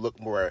 I have to look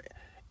more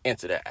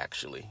into that,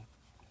 actually,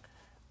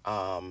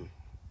 to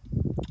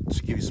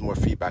give you some more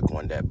feedback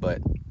on that.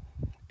 But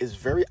it's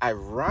very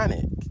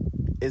ironic.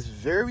 It's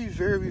very,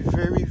 very,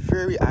 very,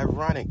 very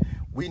ironic.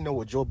 We know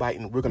with Joe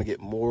Biden, we're going to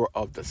get more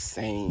of the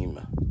same.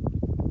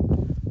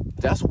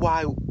 That's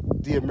why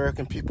the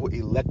American people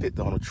elected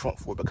Donald Trump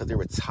for, because they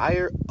were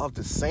tired of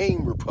the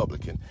same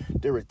Republican.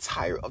 They were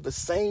tired of the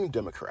same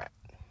Democrat.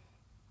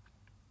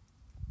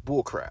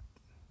 Bullcrap.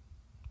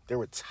 They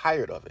were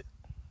tired of it.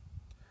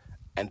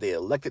 And they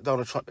elected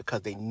Donald Trump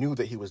because they knew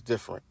that he was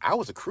different. I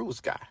was a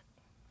Cruz guy.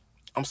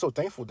 I'm so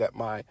thankful that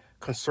my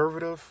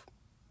conservative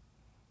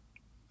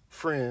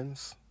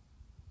friends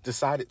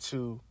decided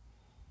to,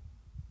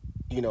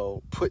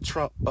 put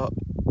Trump up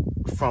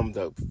from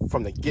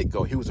the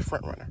get-go. He was a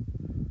front runner.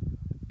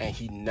 And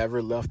he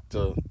never left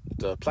the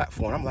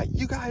platform. I'm like,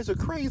 you guys are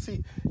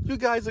crazy. You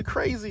guys are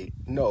crazy.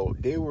 No,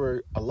 they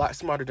were a lot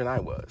smarter than I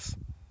was.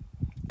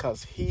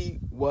 Because he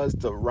was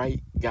the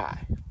right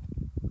guy.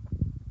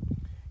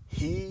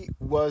 He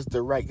was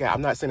the right guy.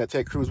 I'm not saying that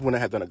Ted Cruz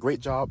wouldn't have done a great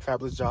job,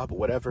 fabulous job, or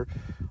whatever.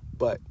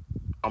 But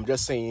I'm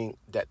just saying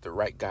that the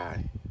right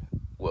guy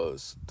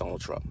was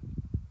Donald Trump.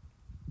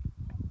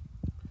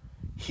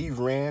 He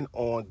ran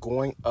on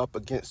going up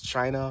against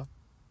China.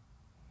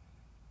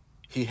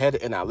 He had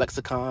it in our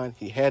lexicon.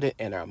 He had it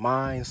in our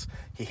minds.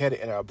 He had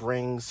it in our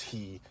brains.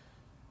 He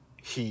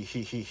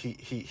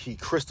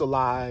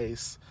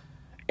crystallized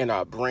in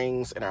our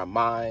brains, in our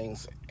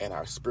minds, and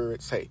our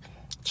spirits. Hey,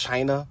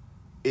 China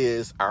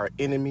is our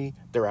enemy.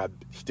 They're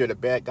the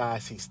bad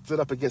guys. He stood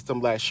up against them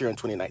last year in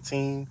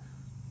 2019,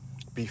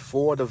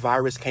 before the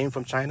virus came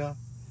from China.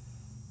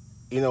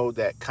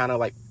 That kind of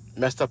like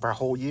messed up our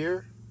whole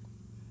year.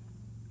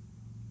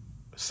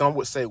 Some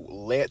would say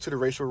led to the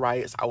racial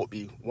riots. I would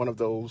be one of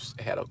those.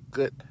 It had a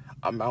good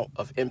amount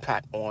of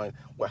impact on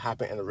what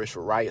happened in the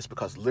racial riots,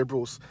 because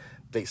liberals,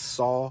 they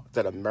saw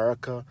that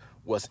America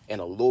was in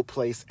a low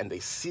place and they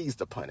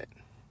seized upon it.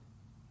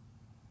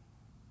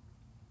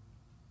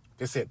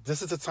 They said,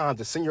 this is the time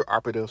to send your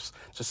operatives,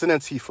 to send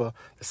Antifa,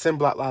 to send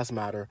Black Lives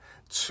Matter,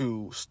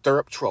 to stir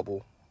up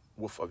trouble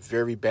with a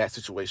very bad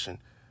situation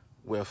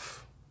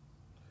with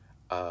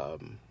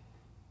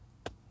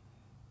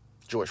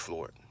George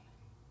Floyd.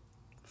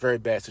 Very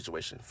bad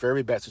situation,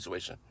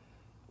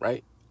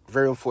 right?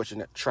 Very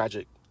unfortunate,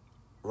 tragic,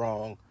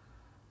 wrong.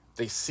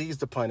 They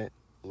seized upon it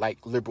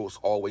like liberals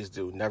always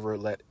do. Never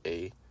let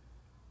a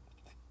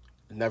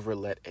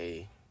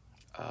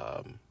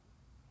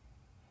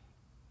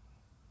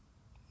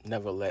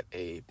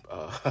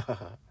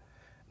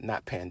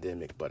not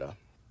pandemic, but a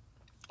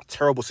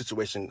terrible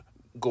situation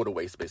go to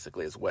waste,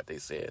 basically, is what they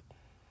said.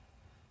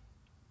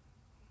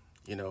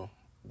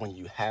 When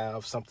you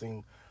have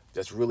something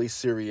that's really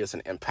serious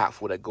and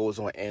impactful that goes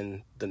on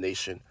in the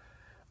nation,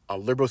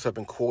 liberals have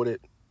been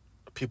quoted,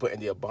 people in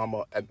the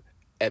Obama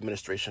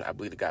administration, I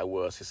believe the guy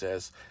was, he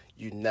says,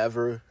 you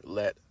never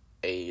let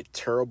a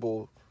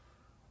terrible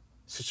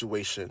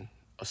situation,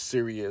 a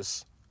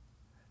serious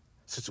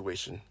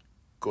situation,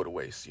 go to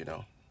waste,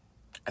 And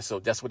so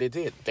that's what they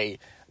did.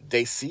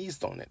 They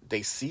seized on it.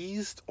 They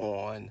seized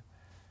on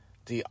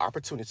the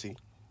opportunity,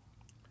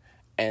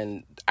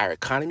 and our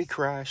economy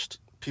crashed.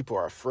 People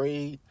are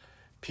afraid.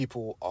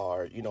 People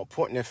are,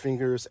 pointing their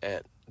fingers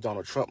at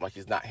Donald Trump like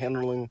he's not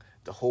handling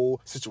the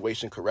whole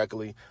situation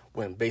correctly,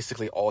 when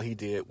basically all he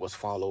did was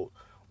follow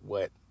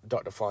what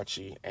Dr.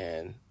 Fauci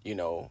and,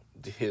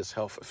 his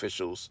health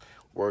officials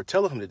were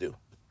telling him to do.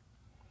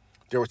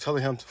 They were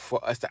telling him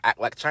for us to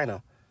act like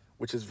China,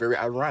 which is very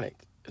ironic.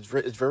 It's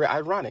very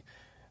ironic.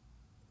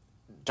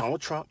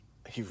 Donald Trump,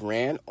 he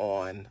ran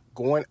on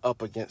going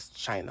up against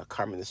China,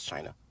 communist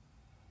China.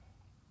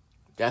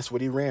 That's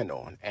what he ran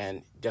on,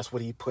 and that's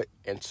what he put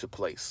into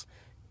place.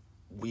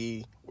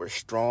 We were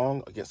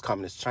strong against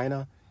communist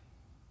China.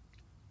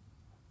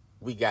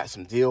 We got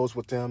some deals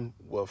with them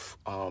with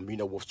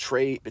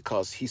trade,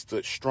 because he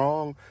stood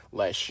strong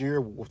last year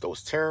with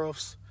those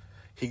tariffs.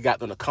 He got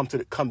them to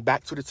come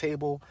back to the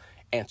table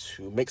and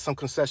to make some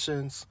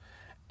concessions.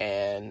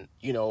 And,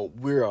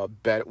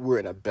 we're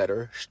in a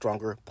better,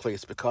 stronger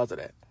place because of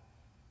that.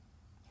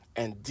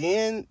 And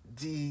then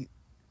the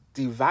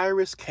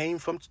virus came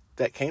from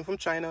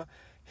China,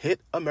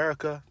 hit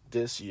America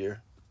this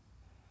year.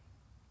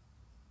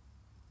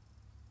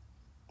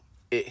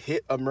 It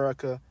hit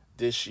America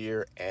this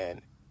year, and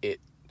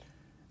it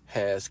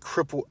has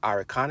crippled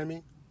our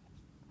economy.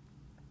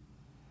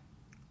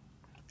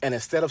 And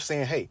instead of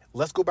saying, hey,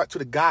 let's go back to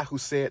the guy who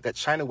said that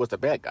China was the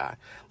bad guy,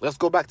 let's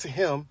go back to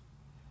him,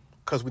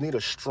 because we need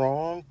a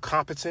strong,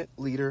 competent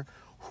leader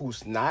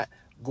who's not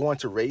going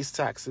to raise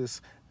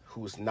taxes,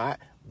 who's not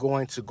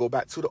going to go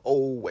back to the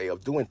old way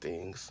of doing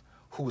things,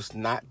 who's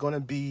not going to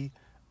be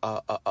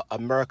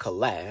America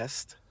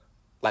last,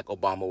 like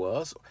Obama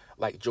was,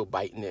 like Joe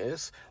Biden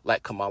is,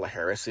 like Kamala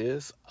Harris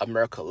is,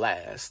 America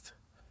last.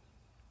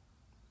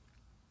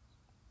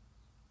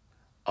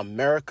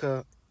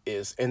 America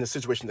is in the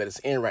situation that it's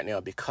in right now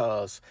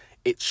because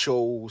it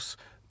chose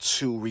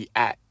to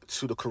react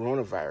to the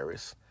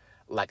coronavirus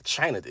like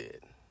China did,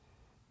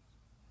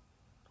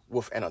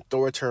 with an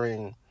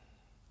authoritarian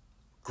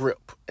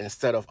grip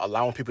instead of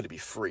allowing people to be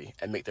free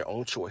and make their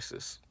own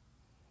choices.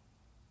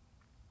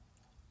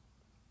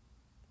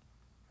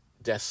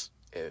 That's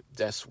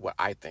what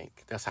I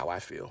think. That's how I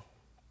feel.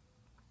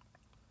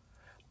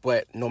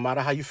 But no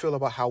matter how you feel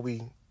about how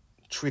we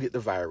treated the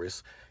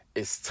virus,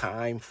 it's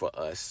time for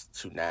us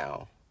to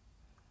now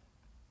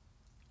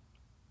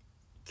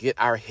get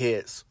our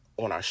heads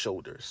on our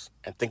shoulders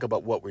and think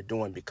about what we're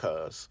doing,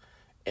 because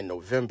in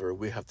November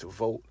we have to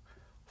vote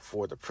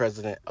for the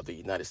President of the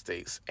United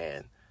States,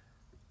 and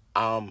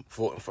I'm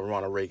voting for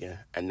Ronald Reagan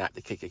and not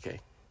the KKK.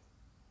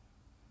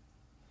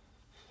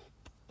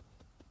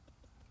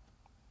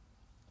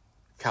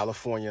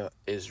 California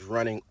is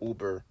running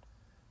Uber.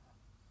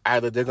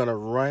 Either they're going to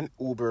run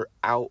Uber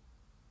and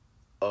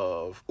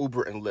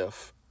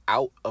Lyft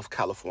out of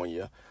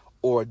California,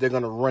 or they're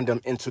going to run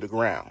them into the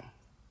ground,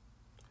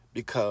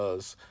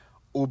 because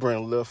Uber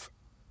and Lyft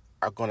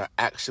are going to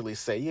actually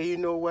say, yeah, you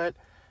know what?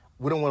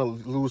 We don't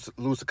want to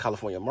lose the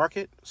California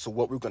market. So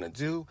what we're going to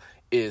do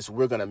is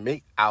we're going to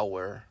make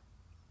our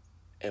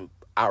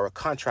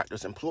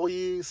contractors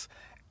employees,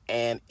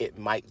 and it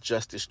might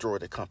just destroy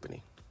the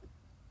company.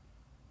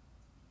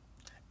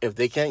 If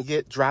they can't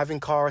get driving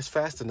cars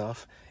fast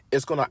enough,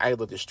 it's going to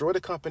either destroy the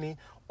company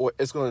or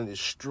it's going to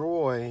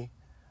destroy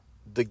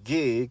the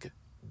gig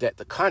that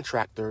the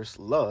contractors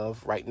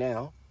love right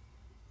now.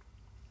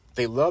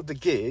 They love the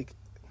gig.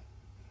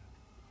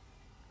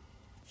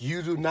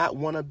 You do not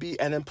want to be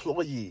an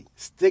employee.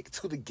 Stick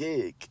to the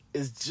gig.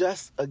 It's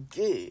just a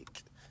gig.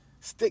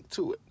 Stick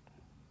to it.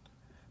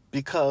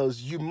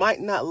 Because you might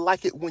not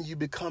like it when you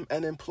become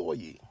an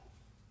employee.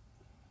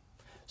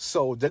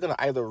 So they're going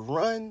to either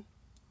run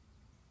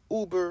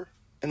Uber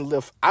and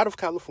Lyft out of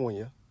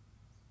California,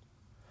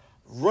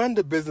 run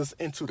the business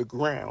into the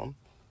ground,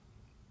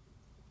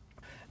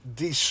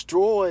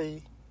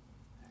 destroy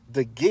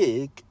the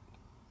gig,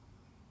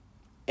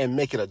 and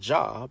make it a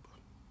job,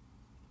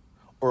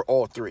 or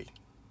all three.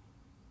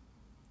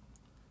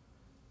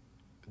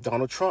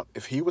 Donald Trump,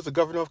 if he was the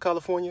governor of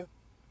California,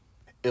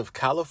 if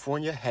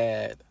California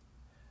had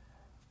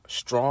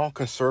strong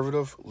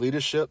conservative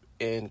leadership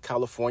in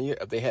California,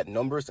 if they had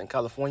numbers in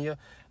California,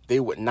 they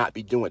would not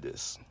be doing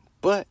this.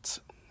 But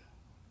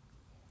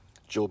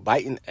Joe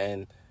Biden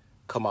and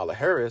Kamala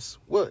Harris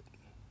would.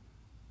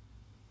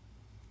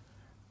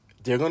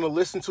 They're going to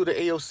listen to the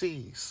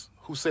AOCs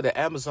who say to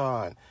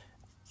Amazon,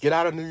 get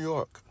out of New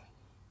York.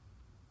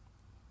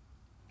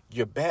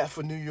 You're bad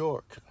for New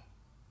York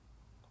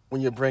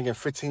when you're bringing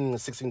 $15 and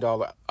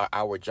 $16 an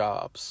hour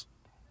jobs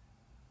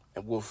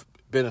and with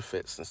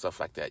benefits and stuff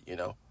like that,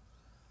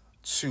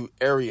 to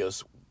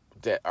areas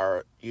that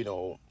are,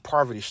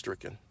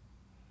 poverty-stricken.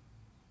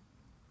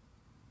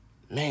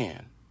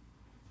 Man,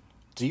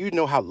 do you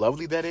know how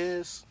lovely that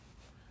is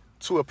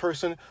to a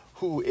person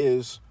who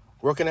is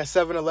working at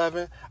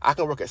 7-Eleven? I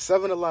can work at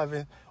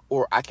 7-Eleven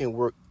or I can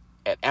work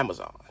at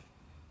Amazon.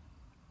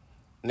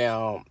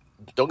 Now,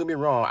 don't get me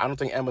wrong. I don't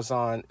think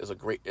Amazon is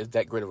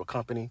that great of a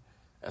company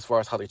as far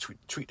as how they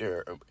treat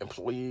their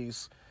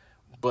employees.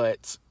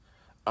 But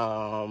they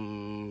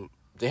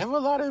have a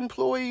lot of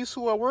employees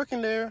who are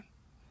working there.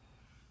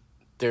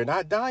 They're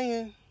not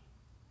dying.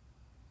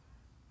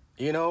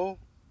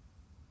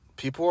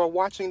 People are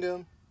watching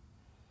them.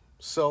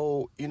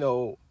 So,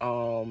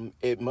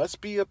 it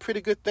must be a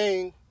pretty good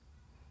thing.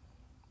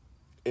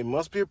 It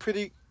must be a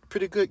pretty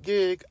good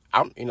gig.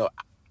 I'm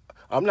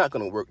not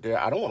going to work there.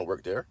 I don't want to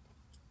work there.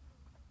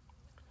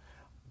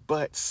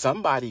 But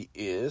somebody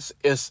is.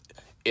 It's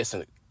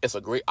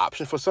a great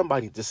option for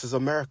somebody. This is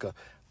America.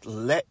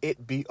 Let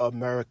it be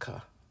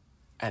America.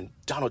 And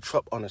Donald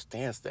Trump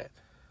understands that.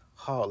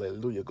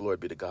 Hallelujah. Glory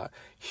be to God.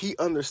 He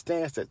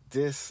understands that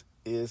this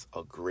is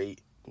a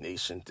great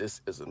nation.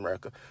 This is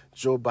America.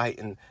 Joe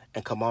Biden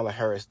and Kamala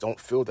Harris don't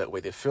feel that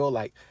way. They feel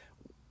like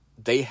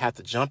they have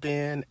to jump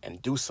in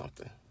and do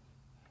something.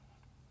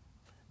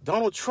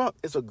 Donald Trump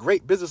is a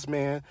great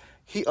businessman.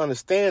 He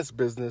understands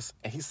business,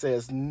 and he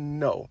says,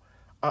 no,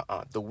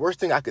 the worst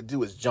thing I could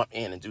do is jump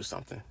in and do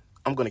something.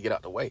 I'm going to get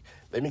out the way.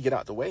 Let me get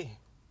out the way.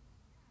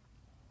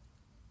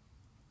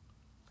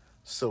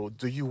 So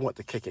do you want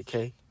the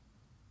KKK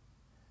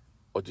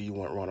or do you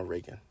want Ronald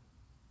Reagan?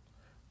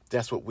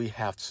 That's what we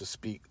have to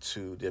speak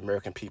to the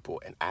American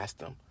people and ask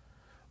them.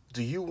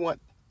 Do you want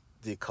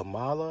the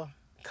Kamala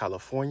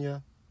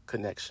California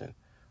connection,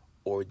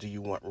 or do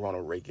you want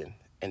Ronald Reagan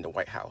in the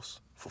White House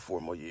for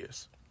 4 more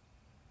years?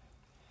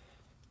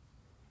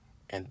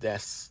 And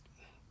that's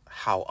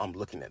how I'm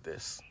looking at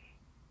this.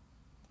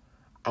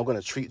 I'm going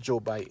to treat Joe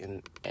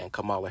Biden and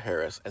Kamala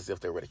Harris as if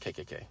they were the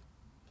KKK.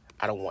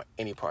 I don't want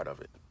any part of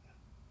it.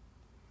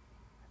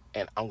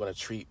 And I'm going to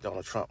treat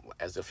Donald Trump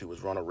as if he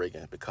was Ronald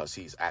Reagan because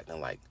he's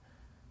acting like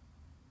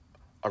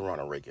a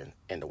Ronald Reagan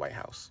in the White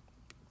House.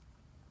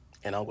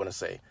 And I'm going to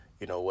say,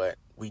 you know what?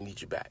 We need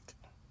you back.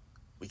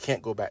 We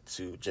can't go back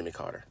to Jimmy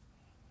Carter.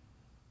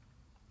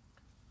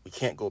 We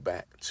can't go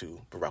back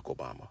to Barack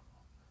Obama.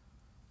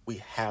 We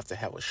have to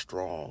have a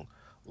strong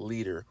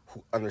leader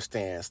who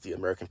understands the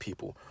American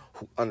people,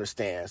 who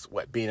understands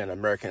what being an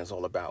American is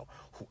all about,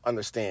 who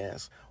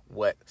understands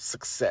what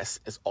success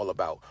is all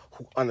about,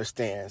 who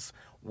understands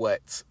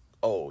what,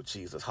 oh,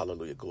 Jesus,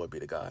 hallelujah, glory be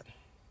to God.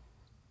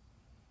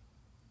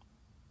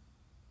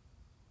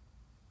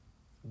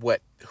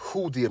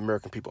 Who the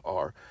American people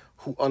are,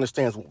 who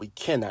understands what we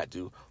cannot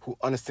do, who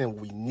understands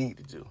what we need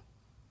to do.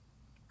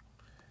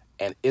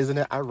 And isn't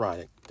it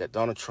ironic that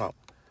Donald Trump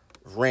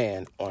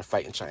ran on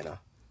fighting China?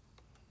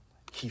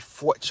 He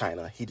fought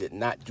China. He did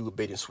not do a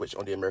bait and switch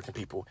on the American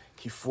people.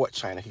 He fought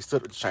China. He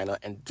stood with China.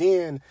 And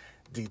then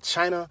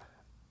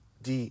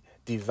the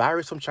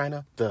virus from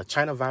China, the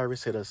China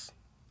virus hit us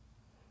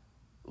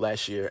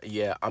last year.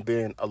 Yeah, I'm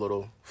being a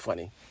little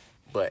funny,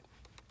 but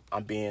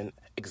I'm being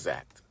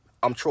exact.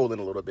 I'm trolling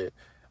a little bit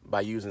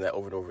by using that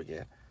over and over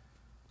again.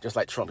 Just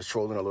like Trump is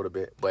trolling a little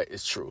bit, but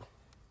it's true.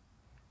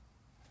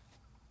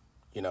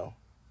 You know,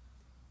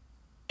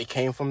 it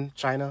came from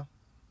China.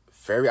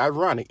 Very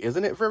ironic.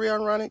 Isn't it very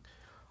ironic?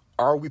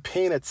 Are we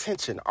paying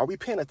attention? Are we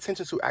paying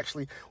attention to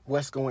actually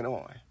what's going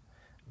on?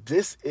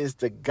 This is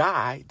the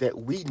guy that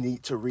we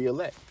need to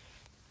reelect.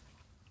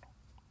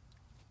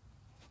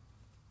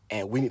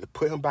 And we need to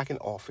put him back in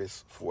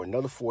office for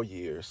another 4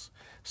 years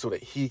so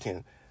that he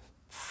can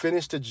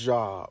finish the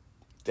job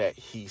that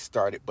he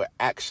started. But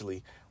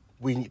actually,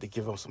 we need to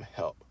give him some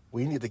help.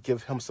 We need to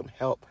give him some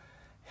help.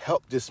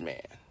 Help this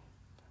man.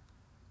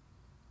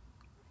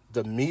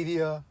 The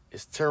media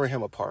is tearing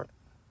him apart.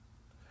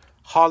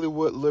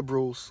 Hollywood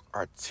liberals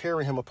are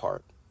tearing him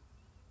apart.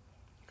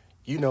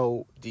 You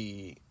know,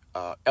 the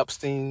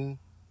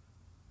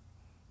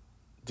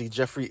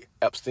Jeffrey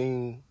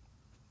Epstein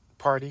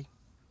party,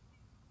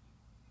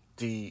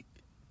 the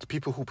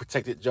people who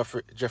protected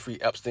Jeffrey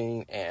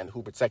Epstein and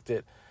who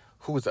protected,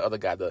 who was the other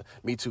guy, the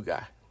Me Too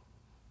guy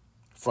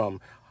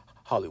from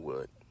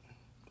Hollywood,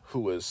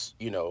 who was,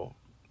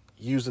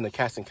 using the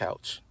casting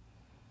couch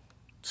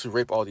to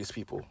rape all these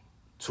people,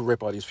 to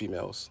rape all these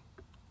females.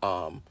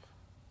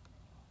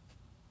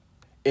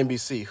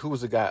 NBC, who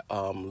was the guy,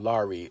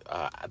 Larry,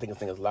 I think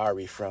his name is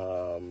Larry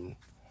from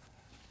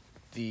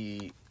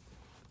the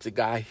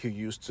guy who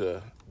used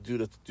to do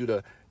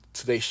the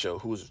Today Show,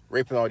 who was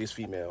raping all these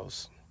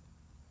females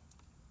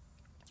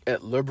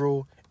at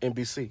liberal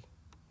NBC.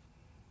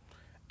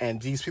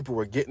 And these people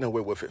were getting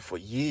away with it for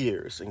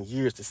years and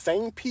years. The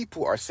same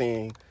people are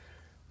saying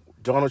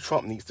Donald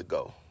Trump needs to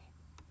go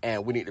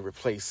and we need to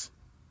replace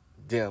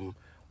them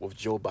with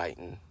Joe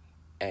Biden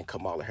and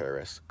Kamala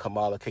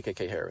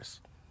KKK Harris.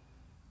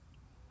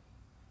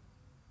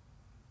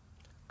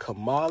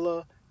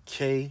 Kamala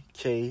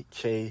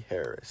KKK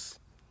Harris.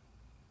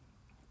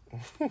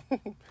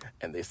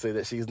 And they say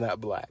that she's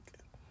not black.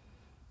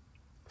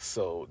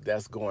 So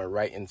that's going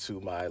right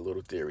into my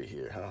little theory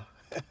here, huh?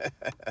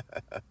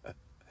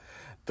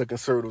 The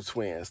conservative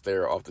twins,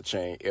 they're off the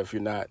chain. If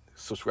you're not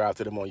subscribed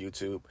to them on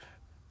YouTube,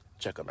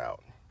 check them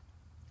out.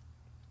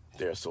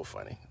 They're so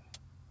funny.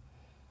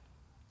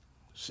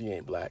 She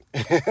ain't black.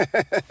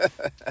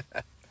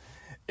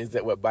 Is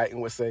that what Biden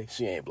would say?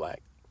 She ain't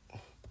black.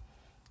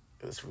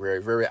 It's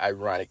very, very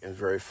ironic and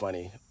very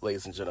funny,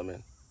 ladies and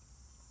gentlemen.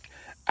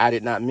 I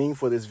did not mean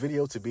for this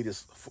video to be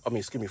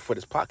for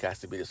this podcast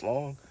to be this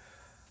long.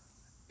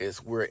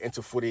 We're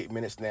into 48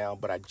 minutes now,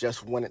 but I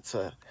just wanted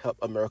to help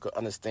America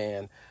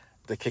understand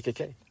the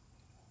KKK,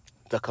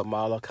 the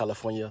Kamala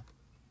California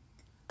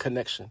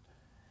connection.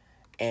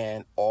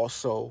 And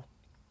also,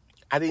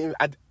 I didn't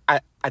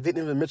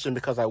even mention,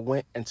 because I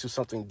went into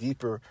something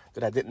deeper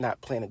that I did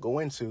not plan to go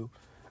into.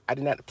 I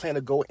did not plan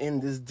to go in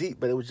this deep,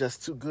 but it was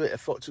just too good. It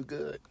felt too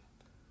good.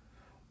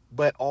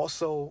 But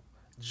also,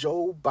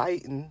 Joe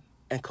Biden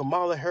and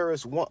Kamala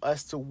Harris want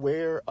us to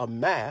wear a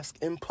mask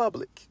in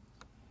public.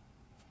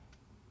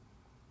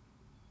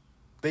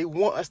 They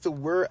want us to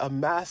wear a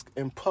mask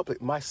in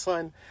public. My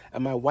son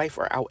and my wife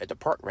are out at the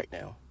park right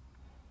now.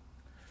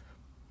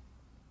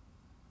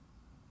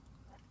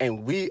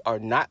 And we are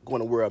not going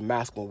to wear a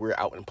mask when we're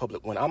out in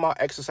public. When I'm out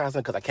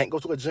exercising, because I can't go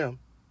to a gym,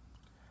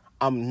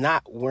 I'm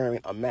not wearing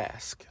a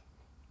mask.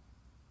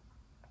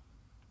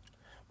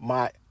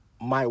 My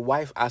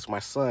wife asked my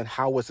son,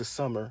 how was the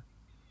summer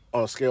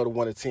on a scale of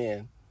 1 to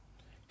 10?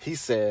 He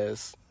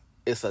says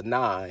it's a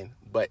 9,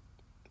 but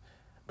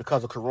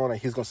because of Corona,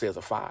 he's going to say it's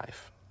a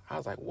 5. I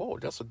was like, whoa,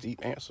 that's a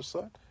deep answer,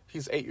 son.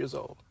 He's 8 years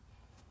old.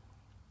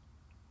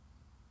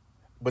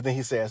 But then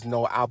he says,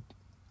 no,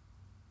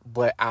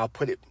 but I'll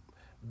put it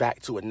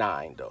back to a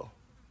 9, though.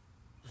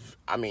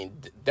 I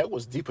mean, that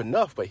was deep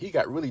enough, but he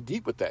got really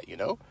deep with that, you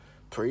know?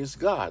 Praise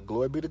God.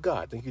 Glory be to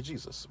God. Thank you,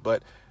 Jesus.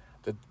 But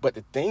the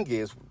thing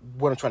is,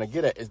 what I'm trying to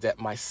get at is that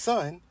my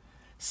son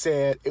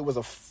said it was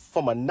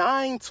from a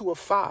 9 to a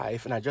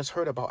 5, and I just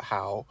heard about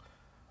how,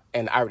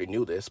 and I already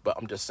knew this, but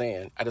I'm just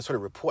saying, I just heard a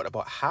report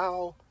about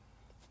how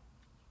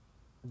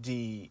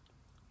the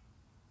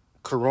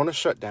corona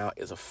shutdown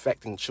is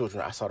affecting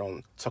children. I saw it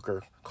on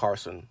Tucker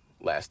Carlson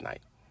last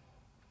night.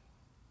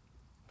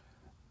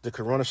 The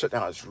corona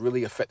shutdown is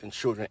really affecting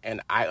children,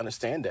 and I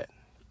understand that.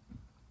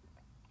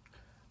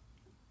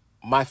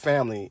 My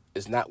family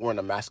is not wearing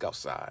a mask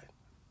outside.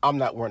 I'm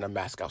not wearing a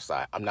mask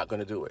outside. I'm not going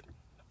to do it.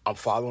 I'm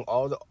following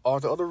all the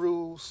other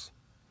rules.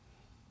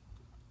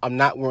 I'm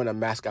not wearing a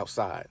mask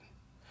outside.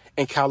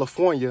 In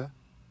California,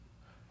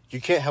 you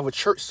can't have a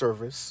church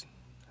service,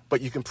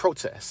 but you can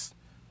protest.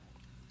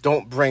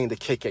 Don't bring the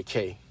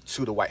KKK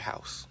to the White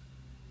House.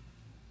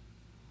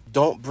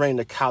 Don't bring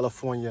the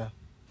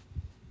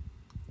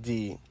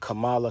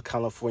Kamala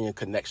California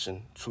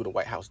connection to the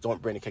White House.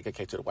 Don't bring the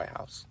KKK to the White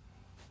House.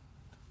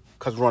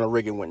 Because Ronald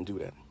Reagan wouldn't do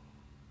that.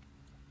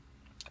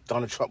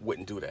 Donald Trump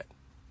wouldn't do that.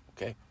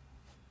 Okay?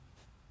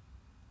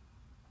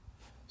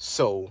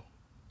 So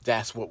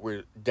that's what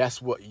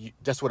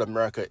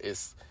America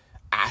is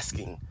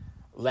asking.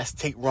 Let's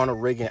take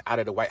Ronald Reagan out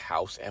of the White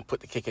House and put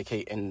the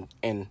KKK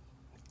in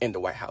the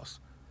White House.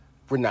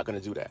 We're not going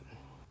to do that.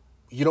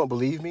 You don't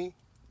believe me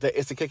that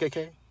it's the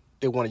KKK?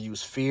 They want to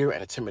use fear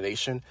and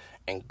intimidation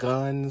and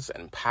guns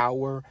and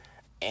power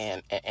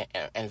and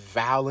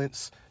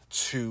violence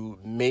to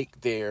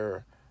make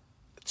their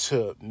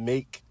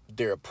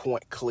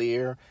point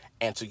clear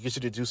and to get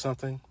you to do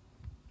something.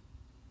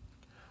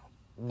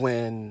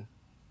 When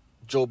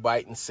Joe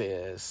Biden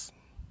says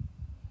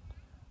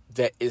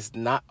that it's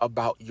not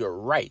about your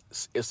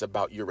rights, it's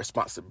about your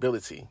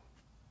responsibility.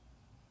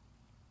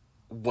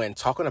 When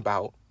talking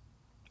about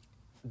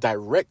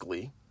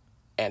directly,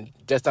 and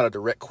that's not a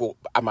direct quote,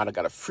 I might have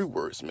got a few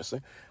words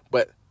missing,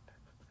 but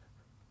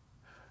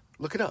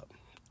look it up.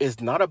 It's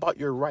not about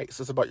your rights,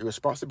 it's about your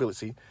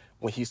responsibility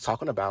when he's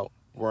talking about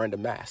wearing the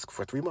mask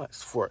for 3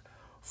 months. For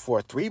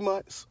 3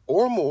 months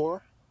or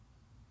more,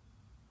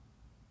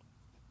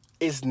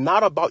 it's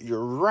not about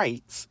your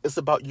rights, it's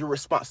about your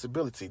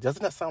responsibility.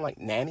 Doesn't that sound like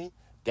nanny,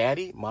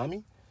 daddy,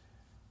 mommy?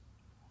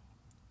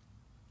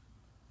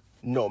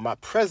 No, my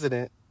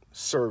president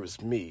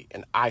serves me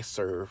and I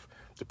serve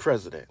the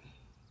president.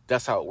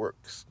 That's how it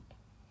works.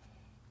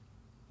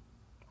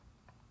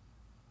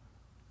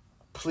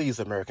 Please,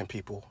 American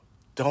people,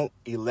 don't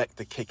elect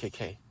the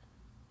KKK.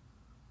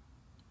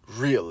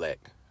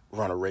 Re-elect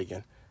Ronald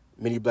Reagan.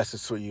 Many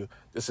blessings to you.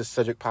 This is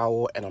Cedric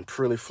Powell, and I'm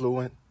purely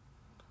fluent.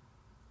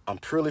 I'm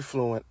purely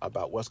fluent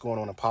about what's going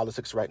on in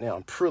politics right now.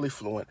 I'm purely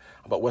fluent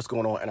about what's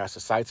going on in our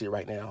society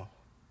right now.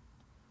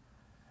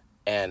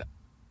 And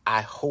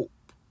I hope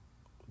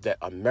that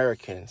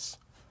Americans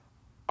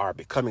are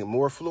becoming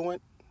more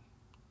fluent,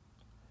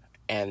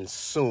 and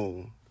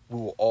soon we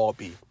will all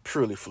be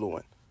purely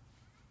fluent,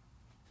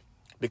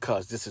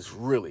 because this is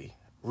really,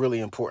 really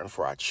important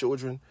for our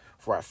children,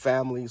 for our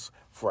families,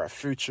 for our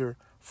future,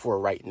 for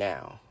right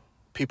now.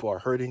 People are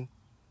hurting,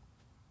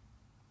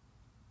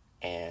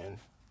 and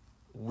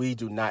we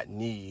do not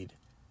need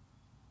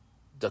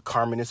the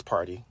Communist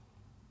Party,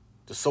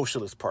 the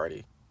Socialist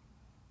Party,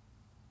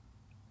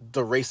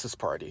 the Racist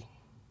Party,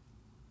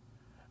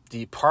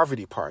 the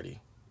Poverty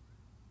Party,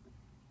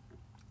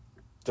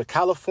 the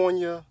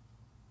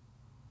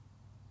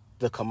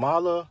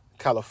Kamala,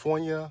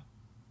 California,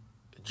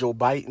 Joe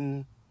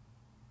Biden,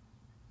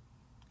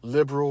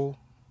 liberal,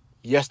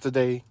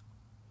 yesterday,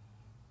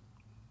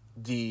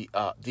 the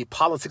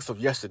politics of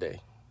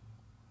yesterday.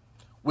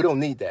 We don't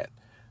need that.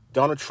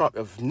 Donald Trump,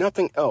 if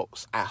nothing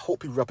else, I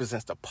hope he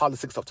represents the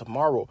politics of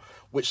tomorrow,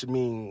 which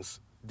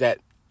means that,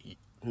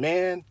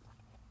 man,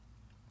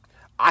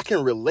 I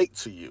can relate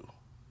to you.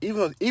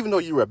 Even though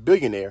you're a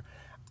billionaire,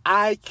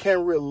 I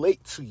can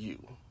relate to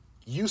you.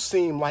 You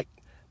seem like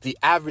the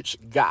average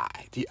guy,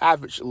 the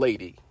average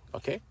lady,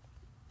 okay?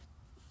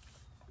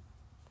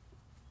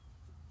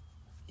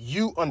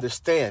 You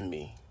understand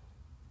me.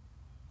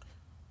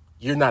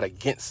 You're not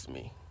against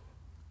me.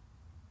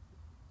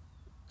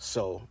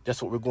 So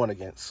that's what we're going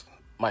against,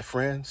 my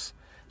friends.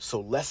 So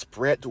let's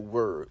spread the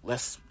word.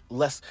 Let's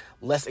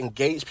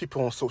engage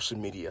people on social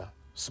media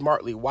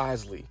smartly,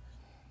 wisely,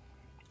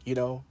 you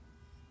know.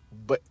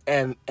 But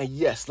and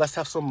yes, let's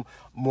have some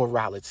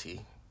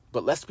morality.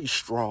 But let's be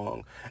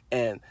strong,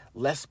 and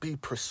let's be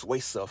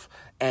persuasive,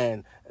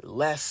 and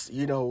let's,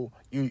 you know,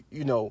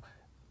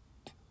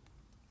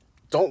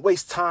 don't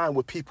waste time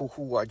with people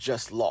who are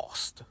just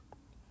lost.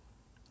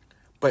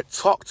 But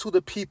talk to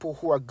the people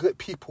who are good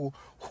people,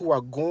 who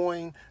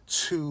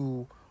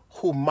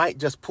might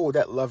just pull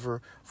that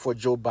lever for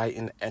Joe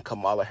Biden and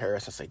Kamala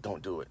Harris and say,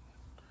 don't do it.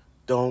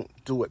 Don't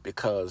do it,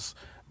 because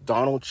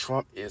Donald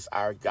Trump is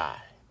our guy.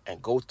 And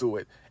go through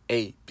it,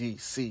 A, B,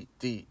 C,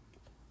 D,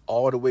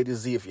 all the way to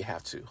Z if you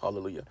have to.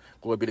 Hallelujah.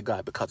 Glory be to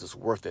God, because it's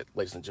worth it,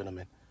 ladies and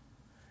gentlemen.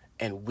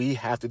 And we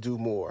have to do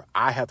more.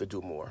 I have to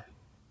do more.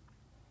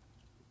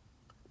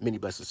 Many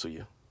blessings to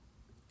you.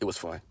 It was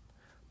fun.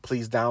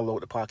 Please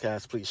download the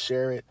podcast. Please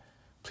share it.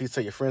 Please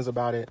tell your friends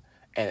about it.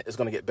 And it's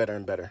going to get better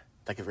and better.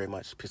 Thank you very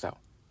much. Peace out.